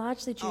rise,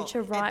 largely due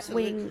to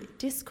right-wing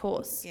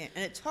discourse. Yeah,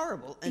 and it's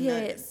horrible. And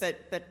yes.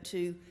 But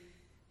to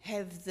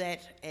have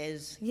that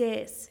as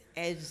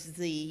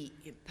the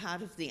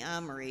part of the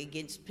armoury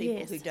against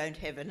people who don't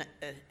have an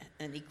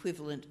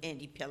equivalent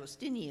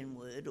anti-Palestinian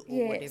word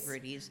or whatever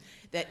it is,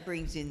 that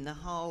brings in the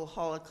whole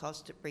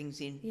Holocaust. It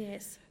brings in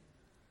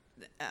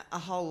a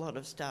whole lot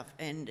of stuff,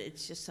 and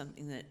it's just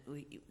something that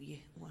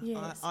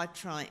I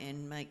try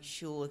and make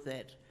sure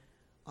that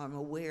I'm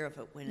aware of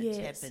it when it's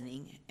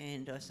happening,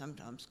 and I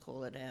sometimes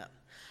call it out.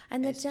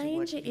 And the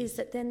danger is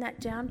that then that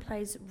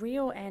downplays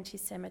real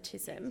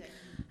anti-Semitism.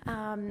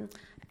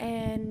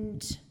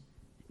 And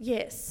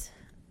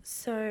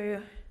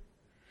so,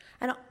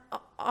 and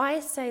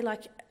I say,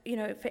 like,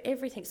 for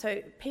everything,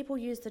 so people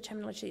use the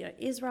terminology,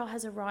 Israel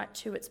has a right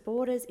to its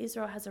borders,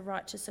 Israel has a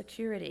right to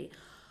security.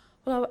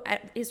 Well,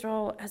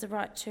 Israel has a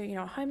right to,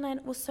 a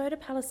homeland. Well, so do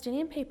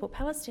Palestinian people.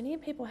 Palestinian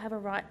people have a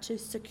right to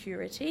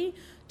security,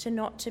 to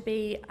not to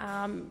be,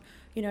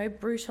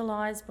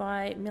 brutalised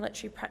by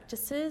military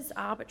practices,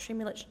 arbitrary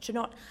military, to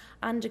not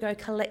undergo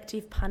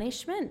collective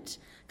punishment.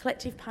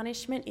 Collective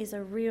punishment is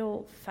a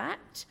real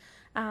fact,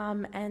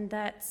 and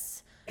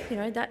that's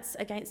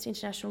against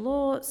international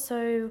law.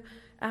 So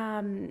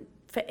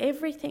for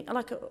everything,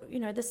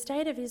 the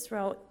state of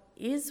Israel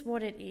is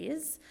what it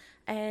is,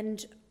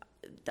 and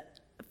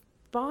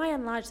by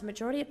and large, the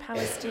majority of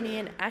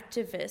Palestinian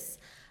activists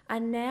are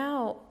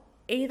now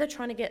either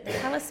trying to get the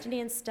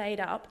Palestinian state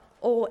up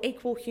or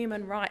equal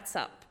human rights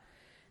up.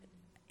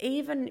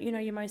 Even,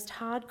 your most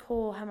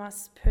hardcore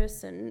Hamas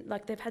person,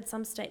 like, they've had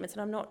some statements,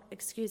 and I'm not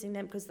excusing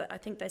them because I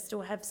think they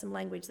still have some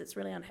language that's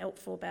really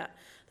unhelpful about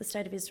the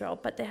state of Israel,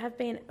 but there have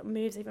been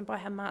moves even by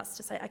Hamas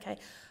to say, okay,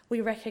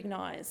 we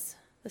recognise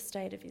the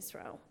state of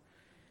Israel.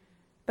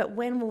 But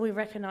when will we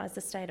recognise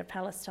the state of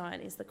Palestine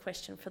is the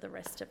question for the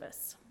rest of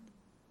us.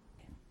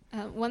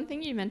 One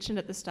thing you mentioned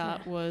at the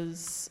start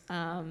was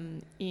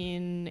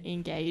in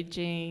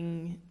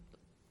engaging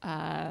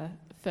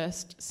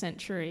first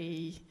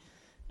century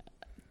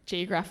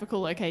geographical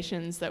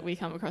locations that we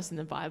come across in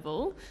the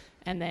Bible,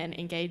 and then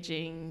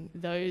engaging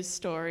those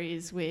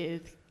stories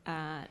with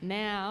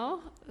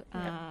now.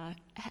 I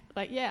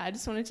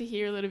just wanted to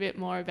hear a little bit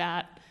more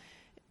about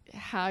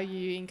how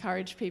you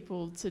encourage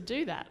people to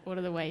do that. What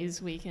are the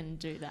ways we can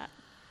do that?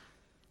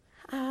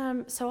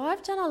 So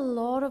I've done a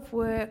lot of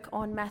work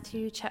on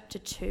Matthew chapter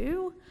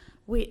 2,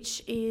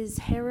 which is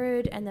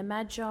Herod and the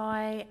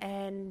Magi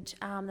and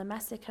the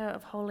massacre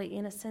of holy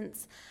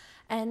innocents,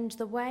 and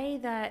the way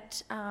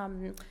that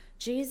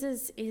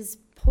Jesus is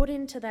put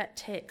into that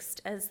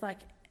text as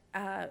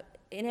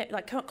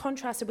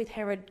contrasted with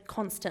Herod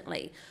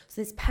constantly.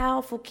 So this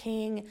powerful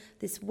king,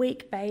 this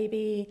weak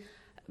baby,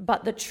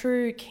 but the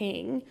true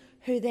king,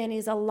 who then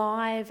is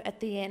alive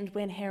at the end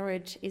when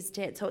Herod is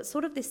dead. So it's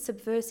sort of this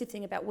subversive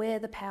thing about where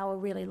the power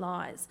really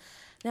lies.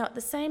 Now, at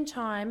the same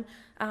time,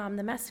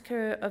 the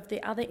massacre of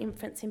the other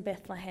infants in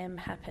Bethlehem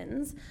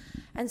happens.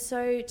 And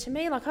so to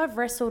me, I've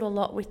wrestled a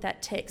lot with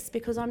that text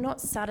because I'm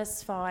not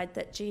satisfied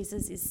that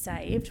Jesus is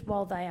saved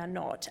while they are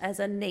not, as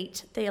a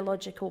neat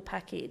theological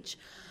package.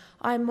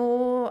 I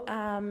more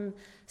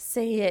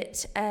see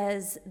it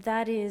as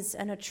that is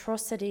an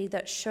atrocity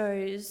that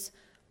shows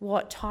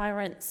what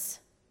tyrants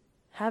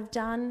have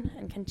done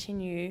and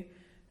continue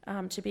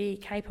to be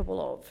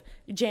capable of.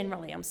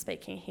 Generally, I'm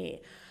speaking here.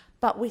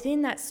 But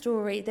within that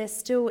story, there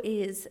still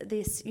is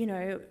this,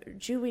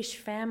 Jewish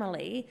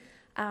family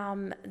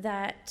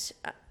that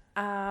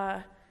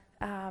are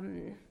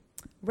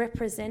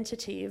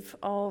representative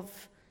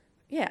of,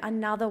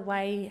 another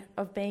way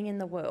of being in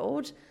the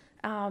world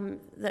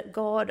that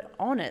God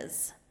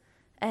honours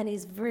and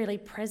is really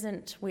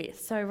present with.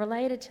 So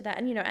related to that,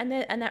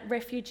 and that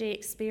refugee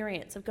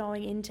experience of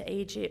going into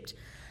Egypt.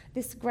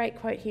 This great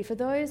quote here: "For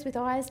those with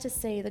eyes to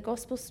see, the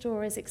gospel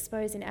stories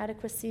expose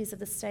inadequacies of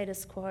the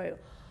status quo,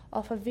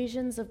 offer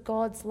visions of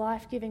God's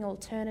life-giving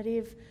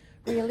alternative,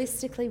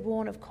 realistically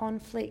warn of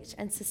conflict,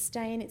 and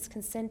sustain its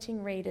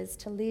consenting readers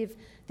to live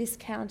this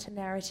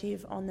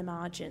counter-narrative on the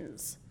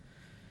margins."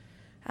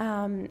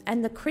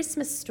 And the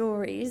Christmas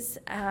stories,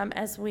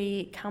 as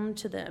we come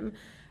to them,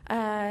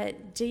 are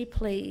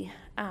deeply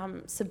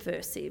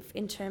subversive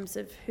in terms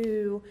of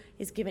who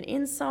is given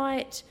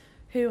insight,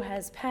 who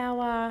has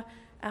power,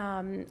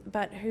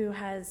 but who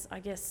has, I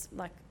guess,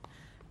 like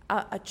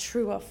a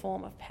truer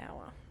form of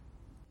power.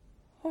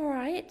 All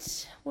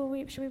right, well,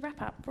 should we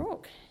wrap up,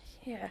 Brooke?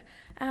 Yeah.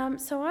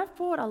 So I've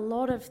brought a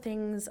lot of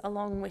things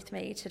along with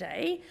me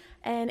today,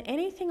 and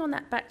anything on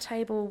that back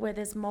table where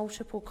there's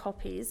multiple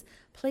copies,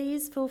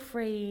 please feel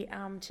free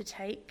to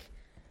take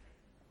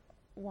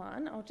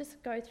one. I'll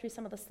just go through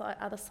some of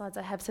the other slides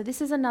I have. So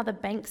this is another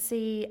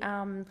Banksy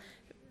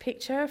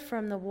picture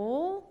from the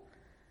wall.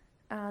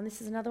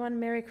 This is another one,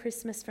 Merry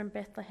Christmas from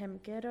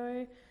Bethlehem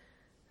Ghetto.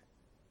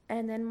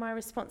 And then my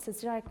response is,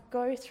 did I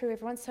go through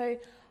everyone? So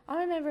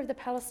I'm a member of the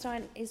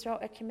Palestine-Israel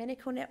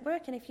Ecumenical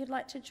Network, and if you'd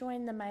like to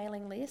join the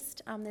mailing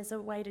list, there's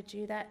a way to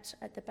do that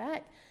at the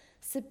back.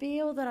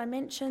 Sabeel, that I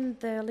mentioned,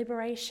 the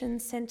Liberation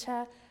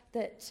Centre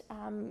that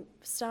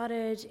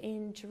started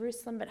in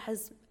Jerusalem but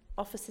has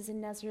offices in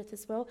Nazareth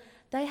as well,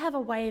 they have a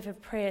wave of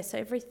prayer. So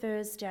every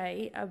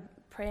Thursday, a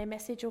prayer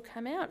message will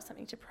come out,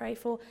 something to pray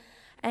for.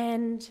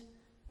 And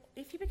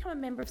if you become a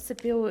member of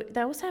Sabeel,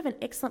 they also have an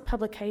excellent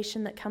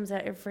publication that comes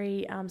out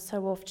every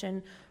so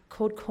often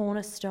called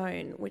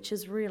Cornerstone, which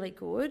is really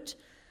good.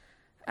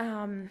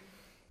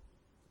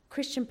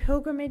 Christian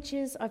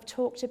pilgrimages I've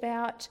talked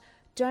about.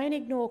 Don't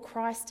ignore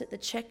Christ at the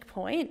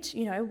checkpoint.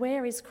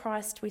 Where is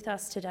Christ with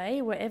us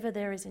today? Wherever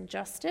there is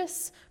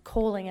injustice,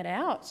 calling it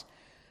out.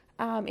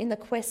 In the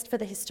quest for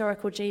the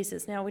historical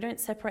Jesus. Now, we don't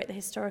separate the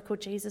historical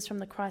Jesus from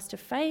the Christ of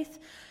faith,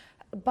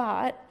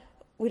 but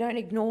we don't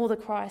ignore the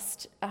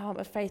Christ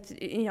of faith,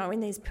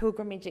 in these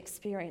pilgrimage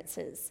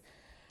experiences.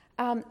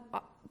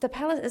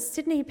 The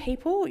Sydney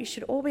people, you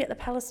should all be at the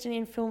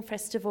Palestinian Film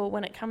Festival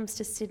when it comes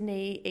to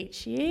Sydney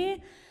each year.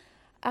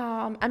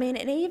 And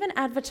even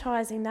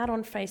advertising that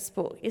on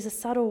Facebook is a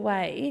subtle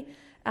way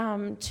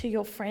to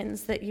your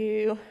friends that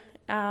you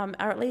are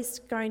at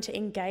least going to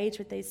engage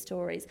with these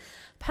stories.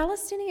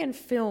 Palestinian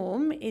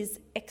film is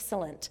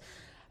excellent.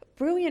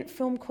 Brilliant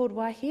film called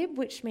Wahib,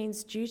 which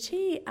means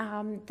duty,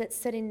 that's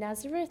set in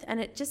Nazareth, and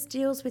it just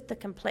deals with the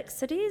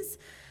complexities.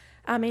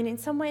 In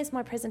some ways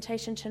my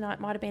presentation tonight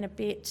might have been a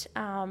bit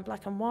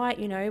black and white,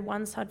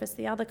 one side versus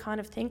the other kind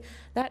of thing.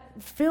 That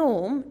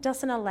film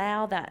doesn't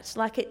allow that.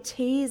 It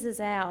teases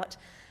out,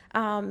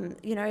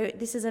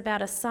 this is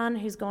about a son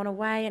who's gone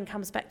away and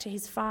comes back to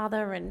his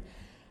father. And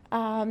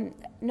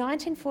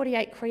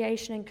 1948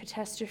 Creation and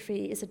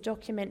Catastrophe is a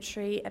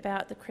documentary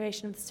about the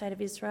creation of the State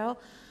of Israel.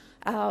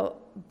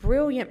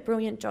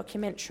 Brilliant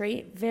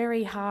documentary,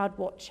 very hard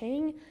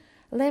watching.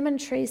 Lemon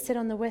Tree set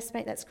on the West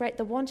Bank, that's great.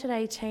 The Wanted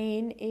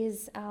 18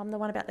 is the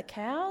one about the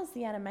cows,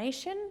 the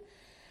animation.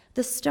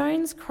 The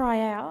Stones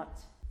Cry Out,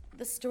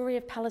 the story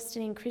of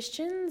Palestinian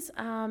Christians.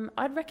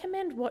 I'd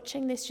recommend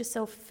watching this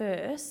yourself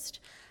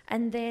first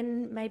and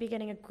then maybe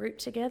getting a group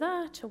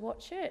together to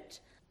watch it.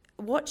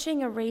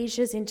 Watching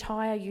Areja's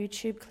entire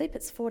YouTube clip,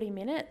 it's 40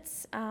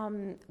 minutes,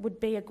 would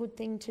be a good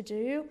thing to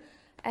do.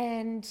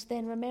 And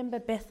then remember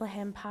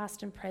Bethlehem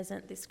past and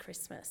present this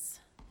Christmas.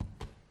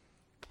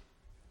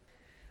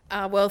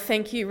 Well,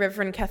 thank you,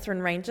 Reverend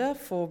Catherine Ranger,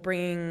 for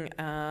bringing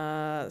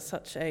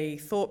such a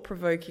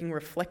thought-provoking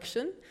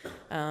reflection,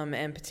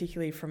 and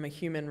particularly from a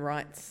human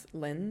rights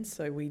lens.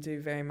 So we do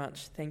very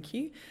much thank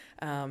you.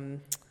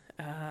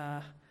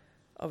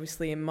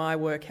 Obviously, in my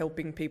work,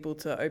 helping people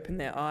to open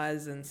their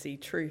eyes and see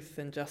truth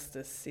and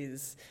justice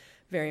is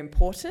very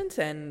important,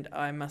 and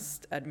I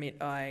must admit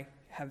I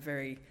have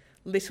very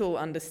little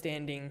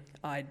understanding.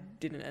 I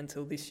didn't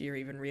until this year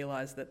even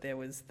realise that there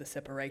was the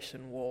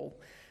separation wall.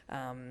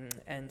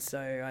 And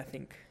so I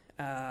think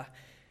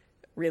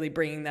really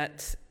bringing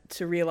that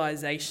to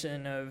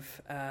realisation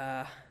of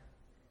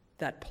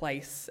that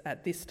place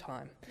at this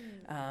time,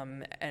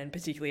 and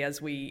particularly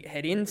as we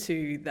head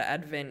into the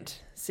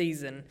Advent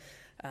season,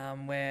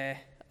 where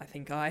I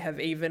think I have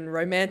even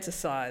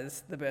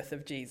romanticised the birth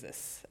of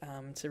Jesus,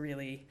 to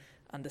really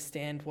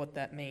understand what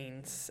that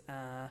means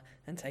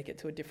and take it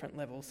to a different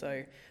level.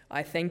 So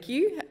I thank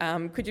you.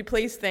 Could you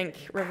please thank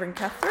Reverend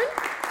Catherine?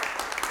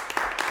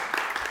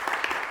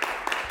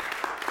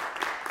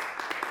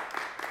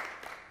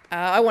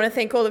 I want to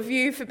thank all of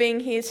you for being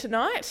here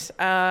tonight.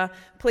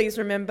 Please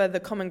remember the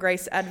Common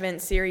Grace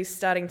Advent series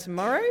starting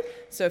tomorrow.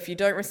 So if you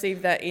don't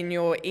receive that in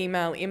your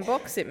email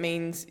inbox, it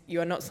means you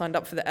are not signed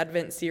up for the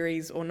Advent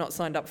series or not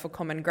signed up for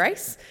Common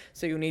Grace.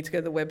 So you'll need to go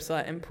to the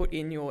website and put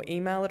in your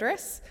email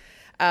address.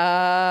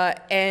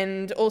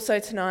 And also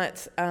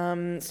tonight,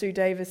 Sue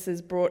Davis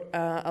has brought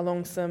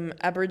along some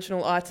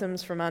Aboriginal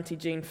items from Auntie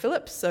Jean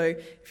Phillips. So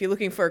if you're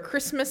looking for a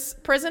Christmas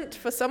present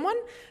for someone,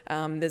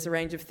 there's a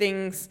range of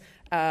things.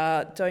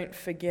 Don't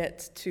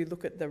forget to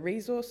look at the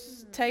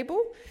resource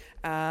table.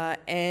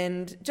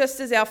 And just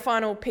as our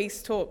final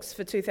peace talks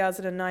for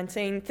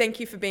 2019, thank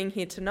you for being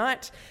here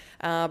tonight.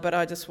 But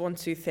I just want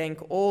to thank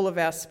all of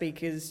our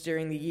speakers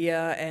during the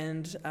year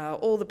and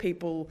all the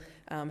people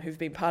who've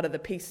been part of the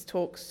Peace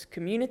Talks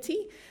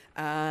community.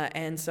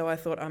 And so I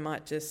thought I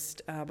might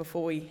just,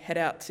 before we head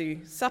out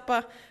to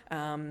supper,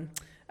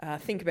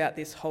 think about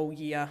this whole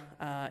year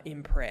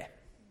in prayer.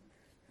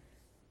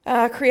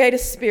 Creator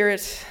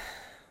Spirit,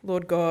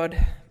 Lord God,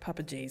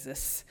 Papa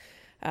Jesus,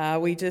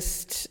 we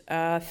just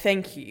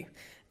thank you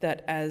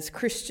that as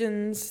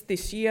Christians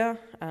this year,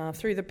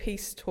 through the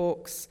Peace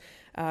Talks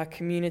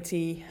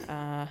community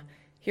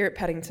here at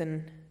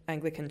Paddington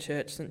Anglican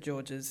Church, St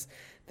George's,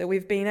 that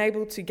we've been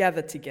able to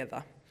gather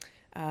together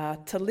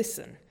to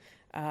listen,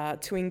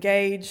 to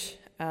engage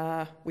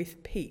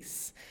with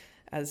peace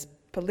as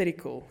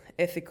political,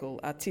 ethical,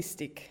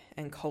 artistic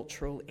and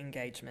cultural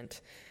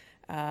engagement.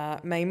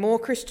 May more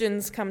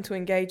Christians come to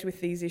engage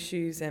with these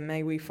issues, and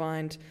may we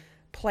find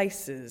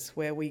places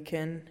where we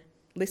can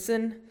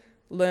listen,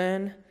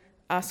 learn,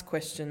 ask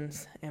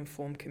questions and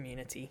form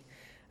community.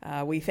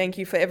 We thank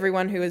you for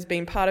everyone who has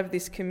been part of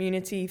this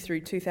community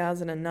through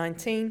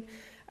 2019,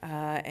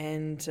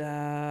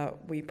 and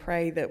we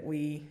pray that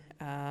we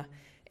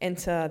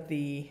enter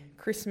the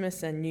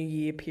Christmas and New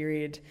Year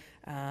period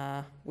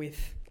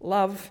with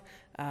love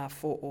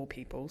for all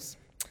peoples.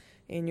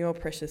 In your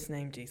precious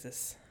name,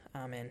 Jesus.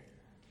 Amen.